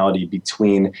proportionality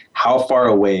between how far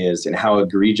away is and how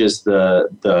egregious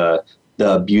the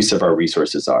abuse of our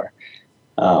resources are.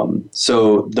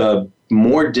 So the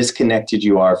more disconnected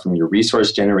you are from your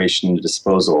resource generation and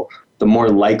disposal, the more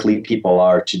likely people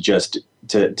are to just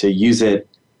to use it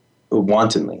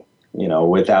wantonly,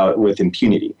 with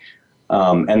impunity.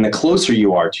 And the closer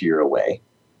you are to your away,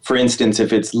 for instance,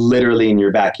 if it's literally in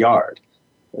your backyard,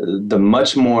 the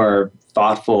much more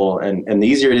thoughtful and the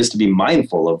easier it is to be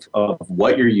mindful of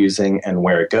what you're using and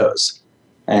where it goes.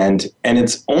 And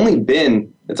it's only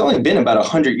been about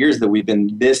 100 years that we've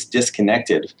been this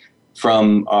disconnected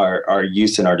from our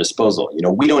use and our disposal.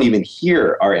 We don't even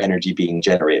hear our energy being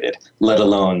generated, let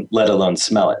alone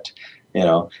smell it.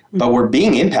 But we're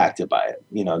being impacted by it.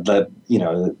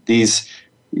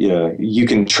 You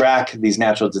can track these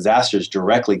natural disasters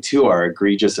directly to our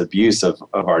egregious abuse of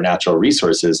our natural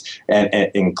resources, and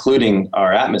including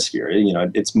our atmosphere.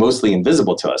 It's mostly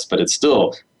invisible to us, but it's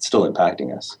still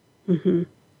impacting us. Mm-hmm.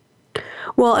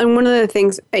 Well, and one of the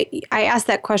things I asked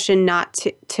that question not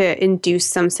to induce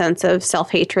some sense of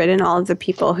self-hatred in all of the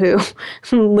people who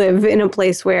live in a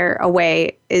place where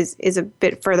away is a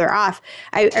bit further off.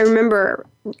 I remember,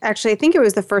 actually, I think it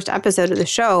was the first episode of the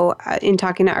show, in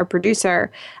talking to our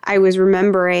producer, I was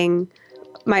remembering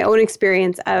my own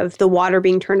experience of the water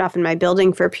being turned off in my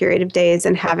building for a period of days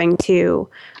and having to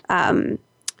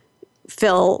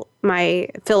fill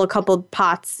a couple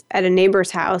pots at a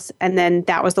neighbor's house, and then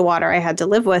that was the water I had to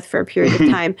live with for a period of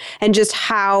time, and just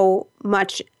how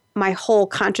much my whole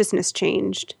consciousness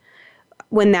changed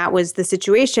when that was the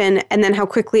situation, and then how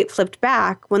quickly it flipped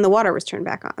back when the water was turned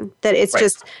back on. That it's right.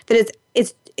 Just that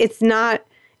it's not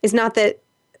that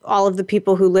all of the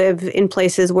people who live in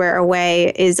places where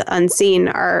away is unseen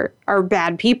are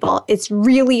bad people. It's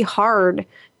really hard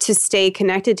to stay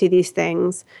connected to these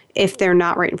things if they're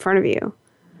not right in front of you.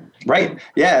 Right.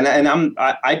 Yeah. And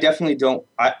I definitely don't,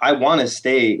 I want to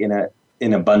stay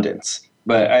in abundance,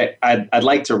 but I'd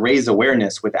like to raise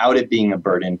awareness without it being a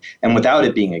burden and without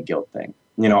it being a guilt thing.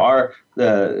 The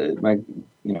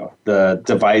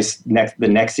device, the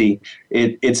Nexi,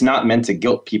 it's not meant to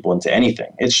guilt people into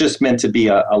anything. It's just meant to be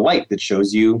a light that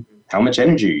shows you how much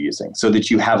energy you're using so that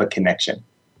you have a connection.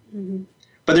 Mm-hmm.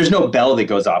 but there's no bell that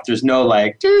goes off. There's no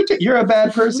like, dude, you're a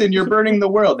bad person, you're burning the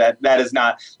world. That's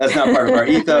not part of our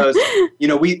ethos.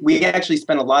 We actually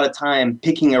spent a lot of time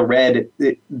picking a red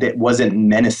that wasn't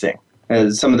menacing.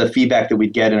 Some of the feedback that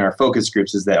we'd get in our focus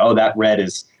groups is that, that red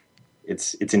it's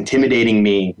intimidating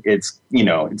me. It's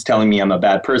telling me I'm a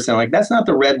bad person. Like, that's not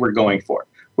the red we're going for.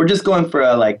 We're just going for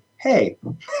a like, hey,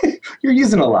 you're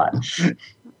using a lot.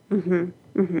 Mm-hmm.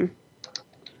 Mm-hmm.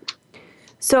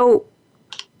 So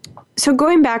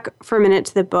going back for a minute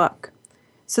to the book.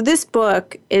 So this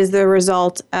book is the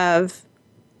result of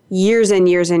years and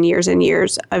years and years and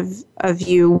years of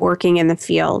you working in the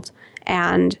field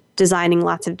and designing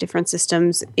lots of different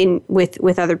systems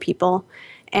with other people.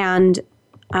 And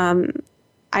I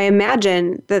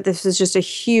imagine that this was just a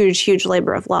huge, huge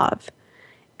labor of love.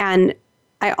 And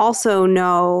I also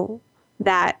know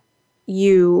that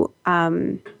you,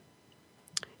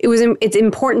 it's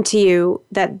important to you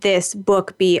that this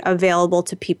book be available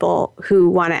to people who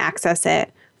want to access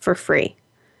it for free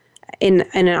in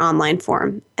an online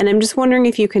form. And I'm just wondering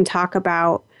if you can talk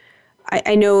about,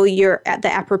 I know you're at the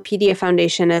Appropedia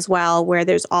Foundation as well, where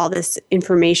there's all this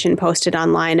information posted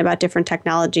online about different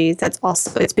technologies.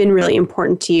 It's been really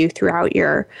important to you throughout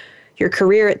your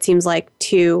career, it seems like,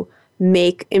 to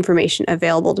make information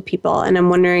available to people. And I'm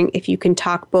wondering if you can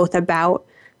talk both about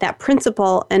that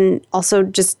principle and also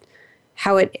just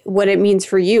what it means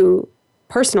for you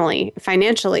personally,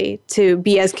 financially, to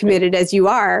be as committed as you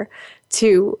are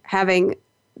to having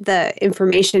the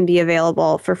information be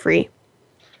available for free.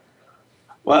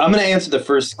 Well, I'm going to answer the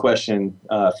first question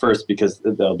first because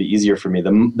that'll be easier for me.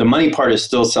 The money part is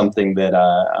still something that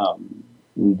I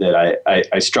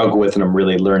struggle with and I'm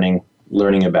really learning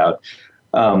about.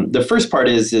 The first part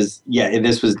is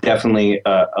this was definitely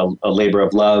a labor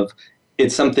of love.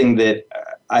 It's something that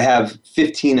I have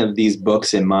 15 of these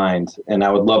books in mind, and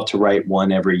I would love to write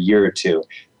one every year or two.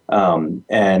 But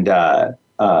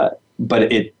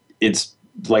it's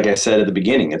like I said at the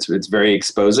beginning, it's very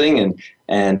exposing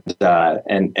and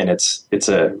it's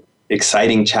a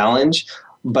exciting challenge.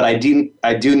 But I do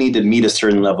need to meet a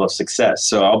certain level of success.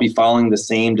 So I'll be following the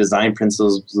same design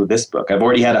principles with this book. I've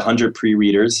already had 100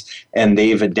 pre-readers, and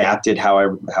they've adapted how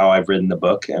I've written the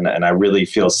book. And I really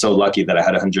feel so lucky that I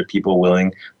had 100 people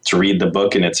willing to read the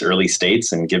book in its early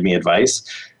states and give me advice.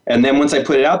 And then once I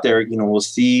put it out there, we'll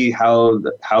see how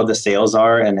the sales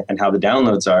are and how the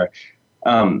downloads are.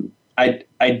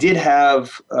 I did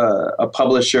have a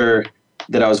publisher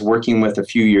that I was working with a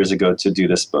few years ago to do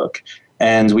this book.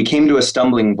 And we came to a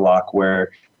stumbling block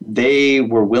where they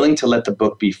were willing to let the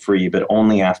book be free, but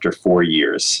only after 4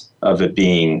 years of it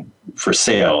being for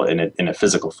sale in a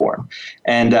physical form.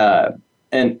 And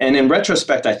in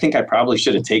retrospect, I think I probably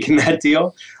should have taken that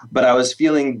deal, but I was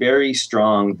feeling very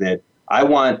strong that I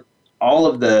want all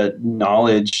of the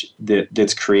knowledge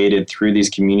that's created through these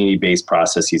community-based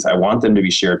processes, I want them to be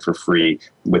shared for free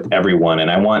with everyone. And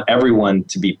I want everyone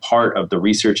to be part of the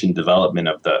research and development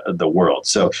of the world.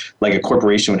 So like a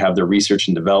corporation would have the research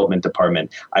and development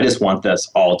department. I just want us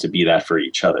all to be that for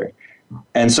each other.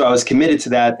 And so I was committed to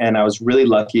that, and I was really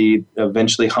lucky.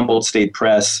 Eventually, Humboldt State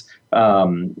Press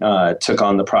took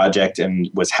on the project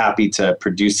and was happy to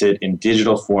produce it in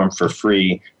digital form for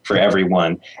free for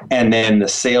everyone. And then the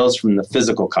sales from the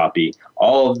physical copy,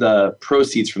 all of the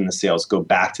proceeds from the sales go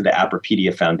back to the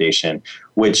Appropedia Foundation,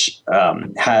 which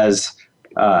has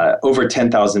over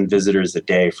 10,000 visitors a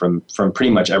day from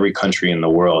pretty much every country in the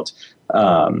world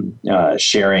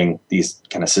sharing these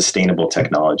kind of sustainable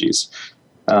technologies.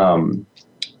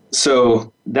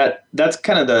 So that's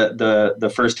kind of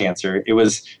the first answer.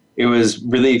 It was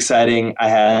really exciting.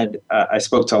 I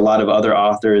spoke to a lot of other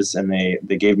authors, and they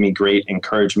gave me great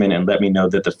encouragement and let me know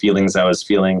that the feelings I was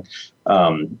feeling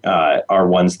are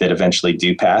ones that eventually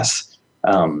do pass.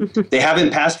 They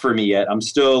haven't passed for me yet. I'm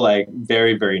still like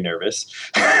very, very nervous.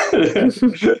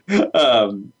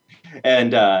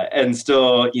 And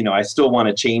still, I still want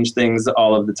to change things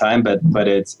all of the time, but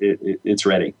it's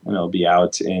ready, and it'll be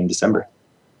out in December.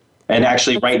 And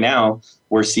actually, right now,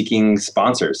 we're seeking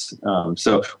sponsors,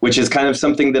 which is kind of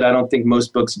something that I don't think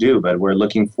most books do. But we're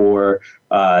looking for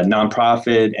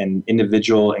nonprofit and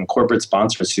individual and corporate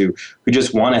sponsors who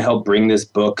just want to help bring this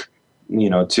book,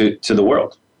 to the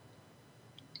world.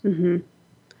 Mm-hmm.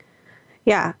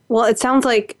 Yeah. Well, it sounds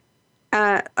like,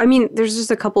 there's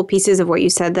just a couple pieces of what you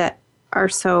said that are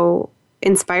so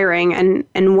inspiring,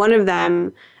 and one of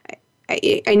them,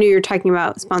 I know you're talking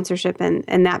about sponsorship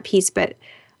and that piece, but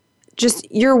just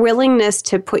your willingness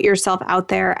to put yourself out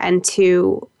there and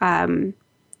to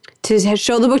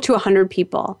show the book to 100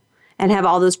 people and have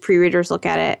all those pre-readers look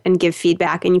at it and give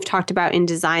feedback. And you've talked about in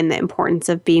design the importance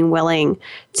of being willing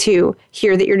to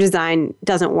hear that your design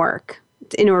doesn't work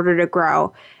in order to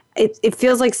grow. It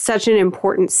feels like such an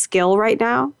important skill right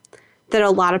now that a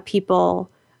lot of people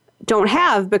don't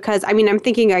have, because I'm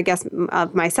thinking, I guess,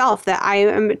 of myself, that I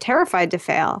am terrified to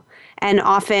fail and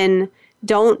often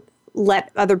don't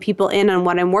let other people in on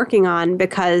what I'm working on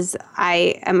because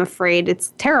I am afraid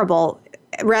it's terrible,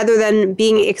 rather than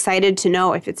being excited to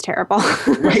know if it's terrible.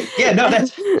 Right. Yeah, no,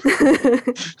 that's...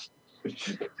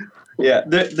 Yeah,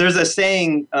 there's a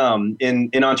saying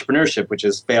in entrepreneurship, which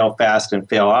is fail fast and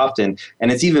fail often.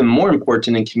 And it's even more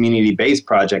important in community-based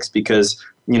projects because,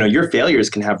 your failures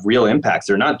can have real impacts.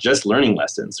 They're not just learning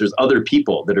lessons. There's other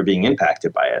people that are being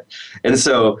impacted by it. And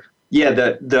so, yeah,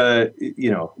 the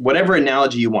whatever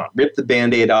analogy you want, rip the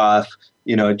Band-Aid off,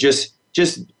 just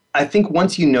I think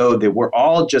once you know that we're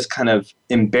all just kind of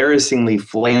embarrassingly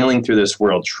flailing through this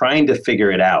world, trying to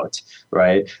figure it out,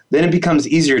 right? Then it becomes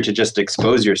easier to just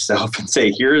expose yourself and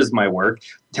say, here is my work,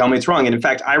 tell me it's wrong. And in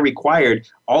fact, I required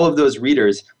all of those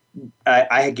readers,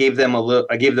 I gave them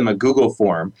a Google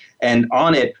form, and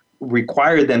on it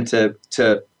required them to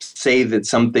say that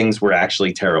some things were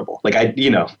actually terrible.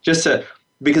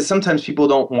 Because sometimes people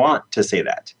don't want to say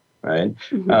that, right?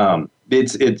 Mm-hmm.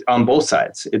 It's on both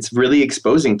sides. It's really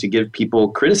exposing to give people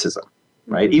criticism,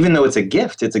 right? Mm-hmm. Even though it's a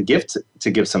gift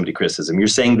to give somebody criticism. You're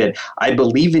saying that I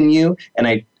believe in you, and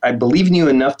I believe in you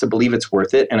enough to believe it's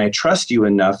worth it, and I trust you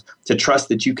enough to trust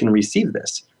that you can receive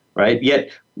this, right?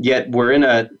 Yet we're in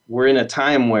a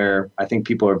time where I think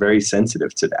people are very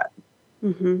sensitive to that.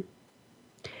 Mm-hmm.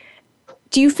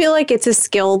 Do you feel like it's a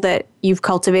skill that you've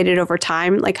cultivated over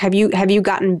time? Like, have you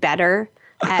gotten better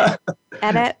at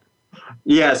it?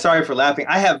 Yeah, sorry for laughing.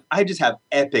 I just have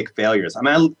epic failures.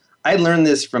 I learned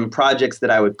this from projects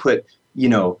that I would put,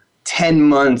 10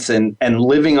 months and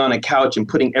living on a couch and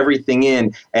putting everything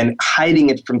in and hiding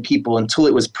it from people until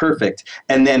it was perfect,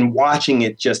 and then watching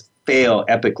it just fail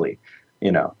epically.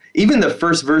 Even the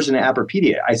first version of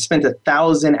Appropedia, I spent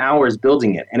 1,000 hours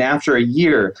building it, and after a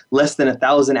year, less than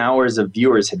 1,000 hours of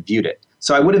viewers had viewed it.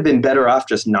 So I would have been better off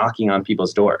just knocking on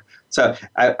people's door. So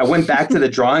I went back to the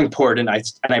drawing board, and I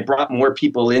brought more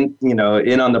people in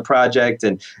on the project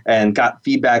and got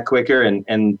feedback quicker,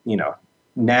 and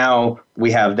now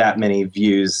we have that many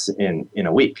views in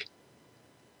a week.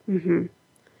 Mm-hmm.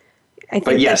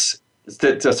 But yes.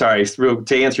 Sorry, to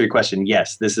answer your question,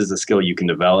 yes, this is a skill you can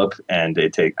develop, and I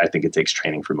think it takes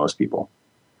training for most people.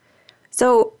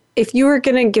 So if you were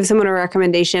going to give someone a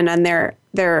recommendation on their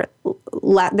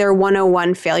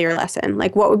 101 failure lesson,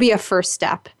 like what would be a first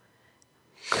step?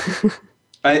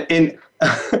 Well, it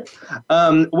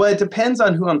depends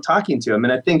on who I'm talking to.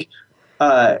 I think,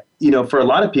 for a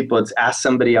lot of people, it's ask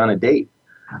somebody on a date.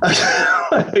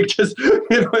 It's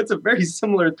a very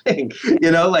similar thing,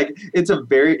 it's a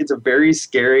very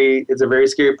scary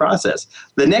process.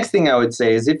 The next thing I would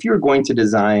say is, if you're going to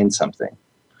design something,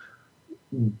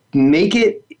 make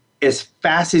it as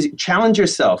fast as, challenge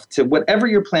yourself to whatever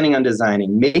you're planning on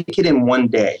designing, make it in one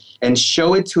day and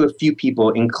show it to a few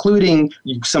people, including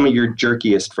some of your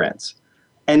jerkiest friends,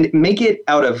 and make it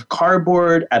out of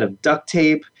cardboard, out of duct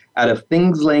tape, out of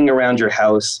things laying around your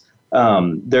house.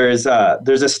 There's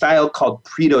a style called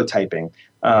prototyping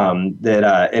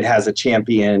that it has a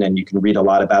champion, and you can read a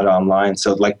lot about it online.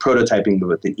 So like prototyping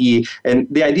with an E, and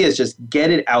the idea is just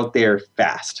get it out there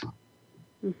fast.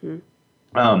 Mm-hmm.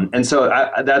 And so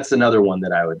that's another one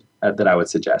that I would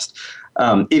suggest.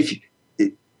 If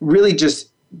really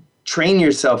just train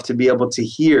yourself to be able to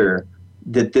hear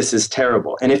that this is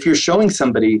terrible. And if you're showing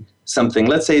somebody something,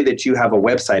 let's say that you have a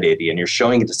website idea and you're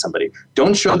showing it to somebody,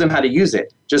 don't show them how to use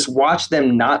it. Just watch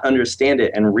them not understand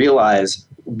it and realize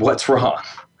what's wrong.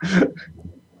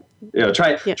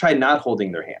 Try not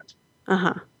holding their hand.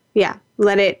 Uh-huh. Yeah.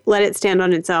 Let it stand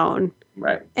on its own.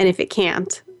 Right. And if it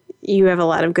can't, you have a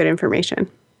lot of good information.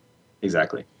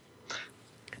 Exactly.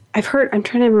 I'm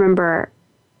trying to remember.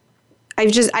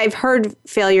 I've heard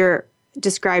failure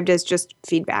described as just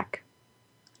feedback.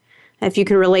 If you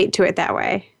can relate to it that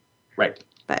way. Right.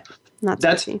 But not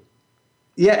so easy.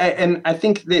 Yeah, and I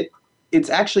think that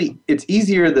it's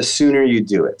easier the sooner you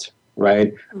do it,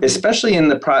 right? Mm-hmm. Especially in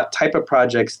the type of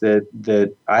projects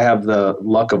that I have the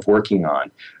luck of working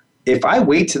on. If I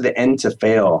wait to the end to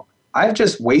fail, I've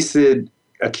just wasted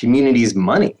a community's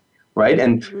money, right?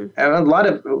 And a lot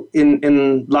of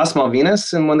in Las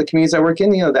Malvinas, and one of the communities I work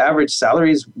in, the average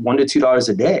salary is $1 to $2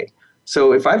 a day.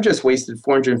 So if I've just wasted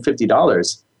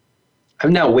 $450, I've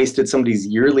now wasted somebody's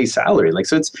yearly salary.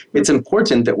 So it's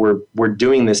important that we're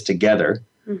doing this together,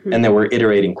 mm-hmm. and that we're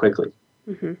iterating quickly.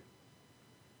 Mm-hmm.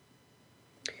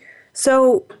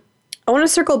 So I want to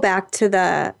circle back to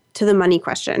the money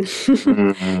question.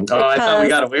 Mm-hmm. Oh, I thought we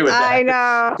got away with that. I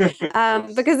know,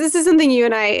 because this is something you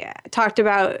and I talked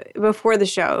about before the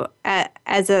show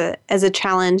as a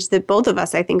challenge that both of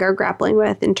us, I think, are grappling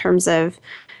with in terms of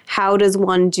how does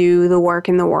one do the work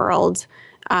in the world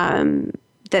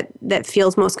that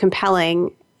feels most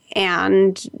compelling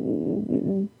and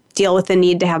deal with the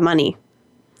need to have money.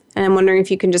 And I'm wondering if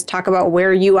you can just talk about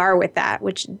where you are with that,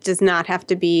 which does not have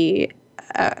to be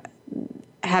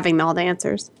having all the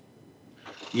answers.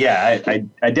 Yeah,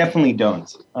 I definitely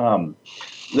don't.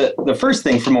 The first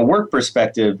thing from a work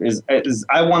perspective is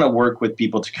I want to work with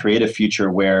people to create a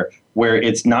future where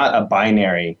it's not a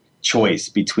binary choice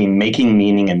between making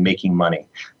meaning and making money.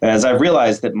 As I've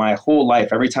realized that my whole life,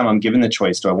 every time I'm given the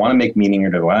choice, do I want to make meaning or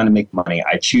do I want to make money?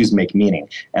 I choose make meaning.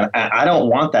 And I don't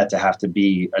want that to have to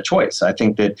be a choice. I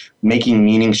think that making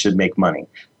meaning should make money.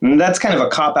 And that's kind of a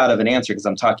cop-out of an answer because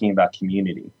I'm talking about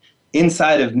community.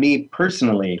 Inside of me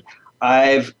personally,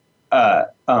 I've had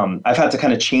to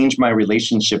kind of change my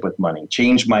relationship with money,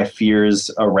 change my fears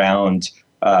around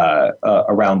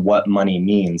what money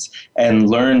means, and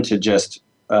learn to just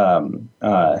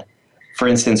for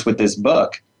instance, with this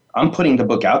book, I'm putting the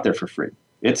book out there for free.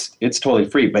 It's totally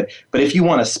free. But if you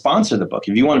want to sponsor the book,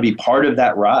 if you want to be part of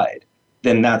that ride,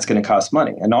 then that's going to cost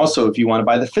money. And also, if you want to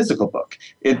buy the physical book,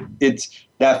 it's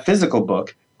that physical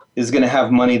book is going to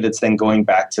have money that's then going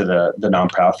back to the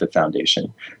nonprofit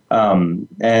foundation. And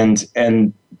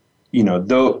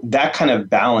though that kind of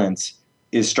balance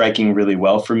is striking really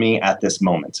well for me at this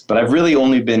moment. But I've really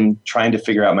only been trying to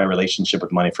figure out my relationship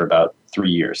with money for about 3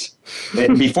 years.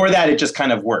 Before that, it just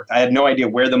kind of worked. I had no idea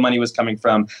where the money was coming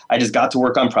from. I just got to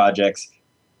work on projects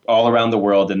all around the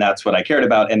world, and that's what I cared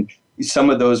about. And some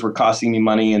of those were costing me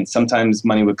money, and sometimes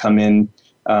money would come in,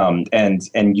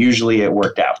 and usually it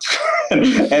worked out.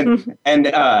 and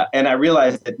I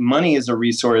realized that money is a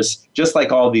resource just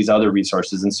like all these other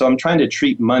resources. And so I'm trying to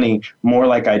treat money more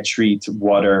like I treat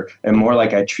water and more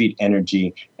like I treat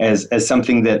energy as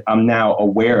something that I'm now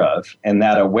aware of. And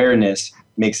that awareness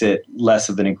makes it less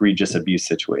of an egregious abuse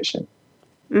situation.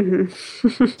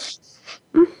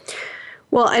 Mm-hmm.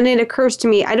 Well, and it occurs to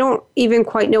me, I don't even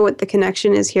quite know what the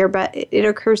connection is here, but it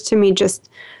occurs to me just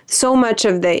so much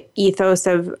of the ethos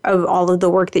of all of the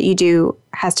work that you do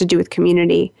has to do with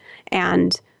community,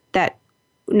 and that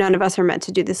none of us are meant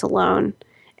to do this alone.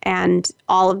 And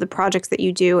all of the projects that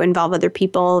you do involve other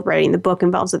people. Writing the book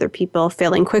involves other people.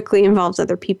 Failing quickly involves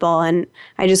other people. And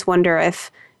I just wonder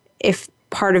if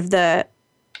part of the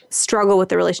struggle with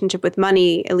the relationship with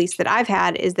money, at least that I've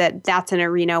had, is that that's an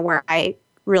arena where I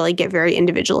really get very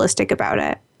individualistic about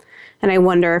it. And I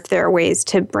wonder if there are ways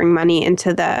to bring money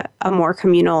into a more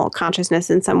communal consciousness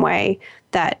in some way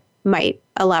that might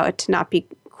allow it to not be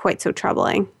quite so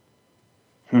troubling.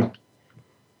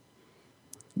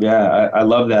 Yeah, I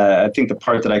love that. I think the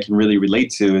part that I can really relate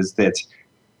to is that,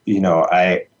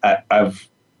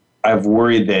 I've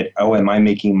worried that, am I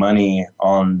making money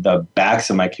on the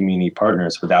backs of my community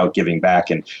partners without giving back?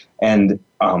 And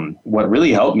what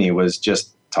really helped me was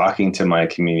just talking to my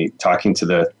community, talking to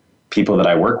the people that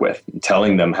I work with, and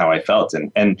telling them how I felt,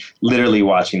 and literally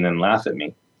watching them laugh at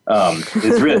me.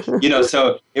 It's really,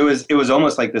 so it was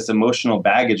almost like this emotional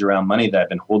baggage around money that I've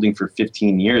been holding for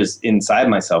 15 years inside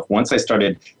myself. Once I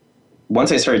started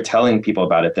telling people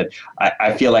about it, that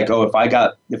I feel like, if I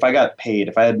got paid,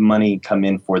 if I had money come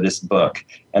in for this book,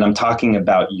 and I'm talking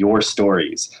about your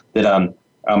stories, that I'm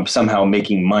somehow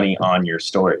making money on your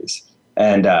stories.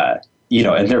 And,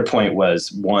 and their point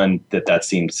was, one, that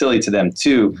seemed silly to them.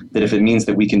 Two, that if it means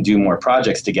that we can do more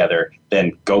projects together,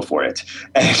 then go for it.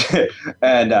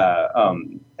 And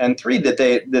three, that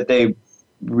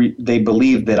they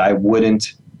believe that I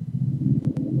wouldn't.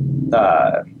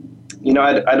 I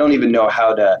don't even know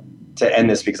how to end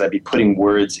this, because I'd be putting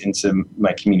words into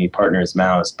my community partners'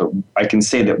 mouths. But I can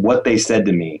say that what they said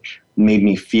to me made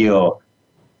me feel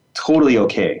totally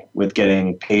okay with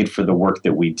getting paid for the work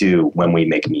that we do when we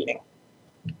make meaning.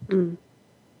 Mm.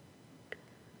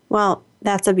 Well,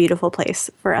 that's a beautiful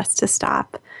place for us to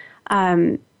stop.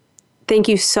 Thank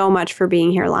you so much for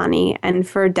being here, Lonnie, and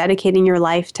for dedicating your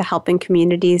life to helping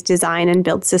communities design and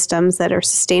build systems that are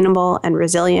sustainable and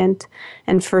resilient,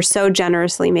 and for so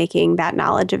generously making that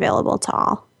knowledge available to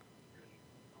all.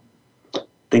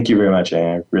 Thank you very much.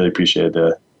 I really appreciate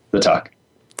the talk.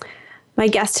 My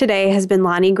guest today has been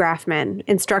Lonnie Grafman,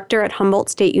 instructor at Humboldt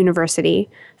State University,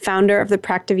 founder of the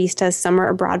Practivistas Summer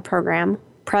Abroad program,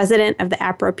 president of the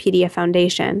Apropedia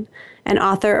Foundation, and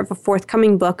author of a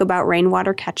forthcoming book about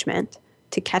rainwater catchment,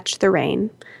 To Catch the Rain,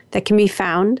 that can be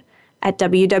found at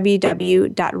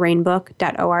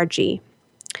www.rainbook.org.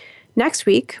 Next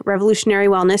week, Revolutionary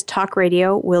Wellness Talk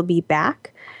Radio will be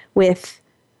back with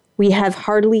We Have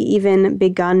Hardly Even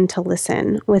Begun to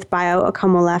Listen with Bayo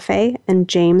Akomolefe and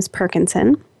James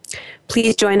Perkinson.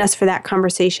 Please join us for that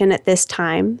conversation at this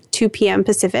time, 2 p.m.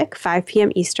 Pacific, 5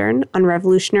 p.m. Eastern, on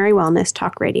Revolutionary Wellness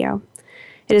Talk Radio.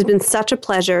 It has been such a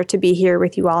pleasure to be here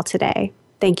with you all today.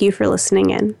 Thank you for listening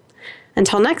in.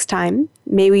 Until next time,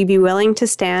 may we be willing to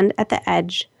stand at the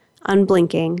edge,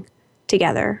 unblinking,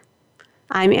 together.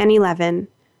 I'm Annie Levin,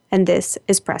 and this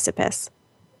is Precipice.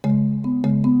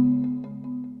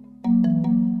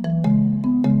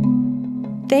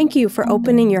 Thank you for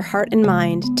opening your heart and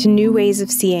mind to new ways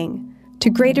of seeing, to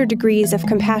greater degrees of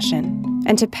compassion,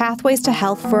 and to pathways to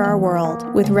health for our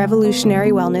world with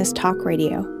Revolutionary Wellness Talk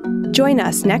Radio. Join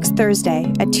us next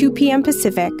Thursday at 2 p.m.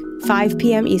 Pacific, 5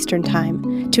 p.m. Eastern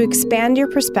Time to expand your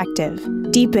perspective,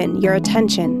 deepen your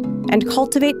attention, and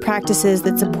cultivate practices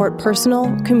that support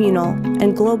personal, communal,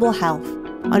 and global health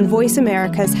on Voice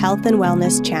America's Health and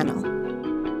Wellness channel.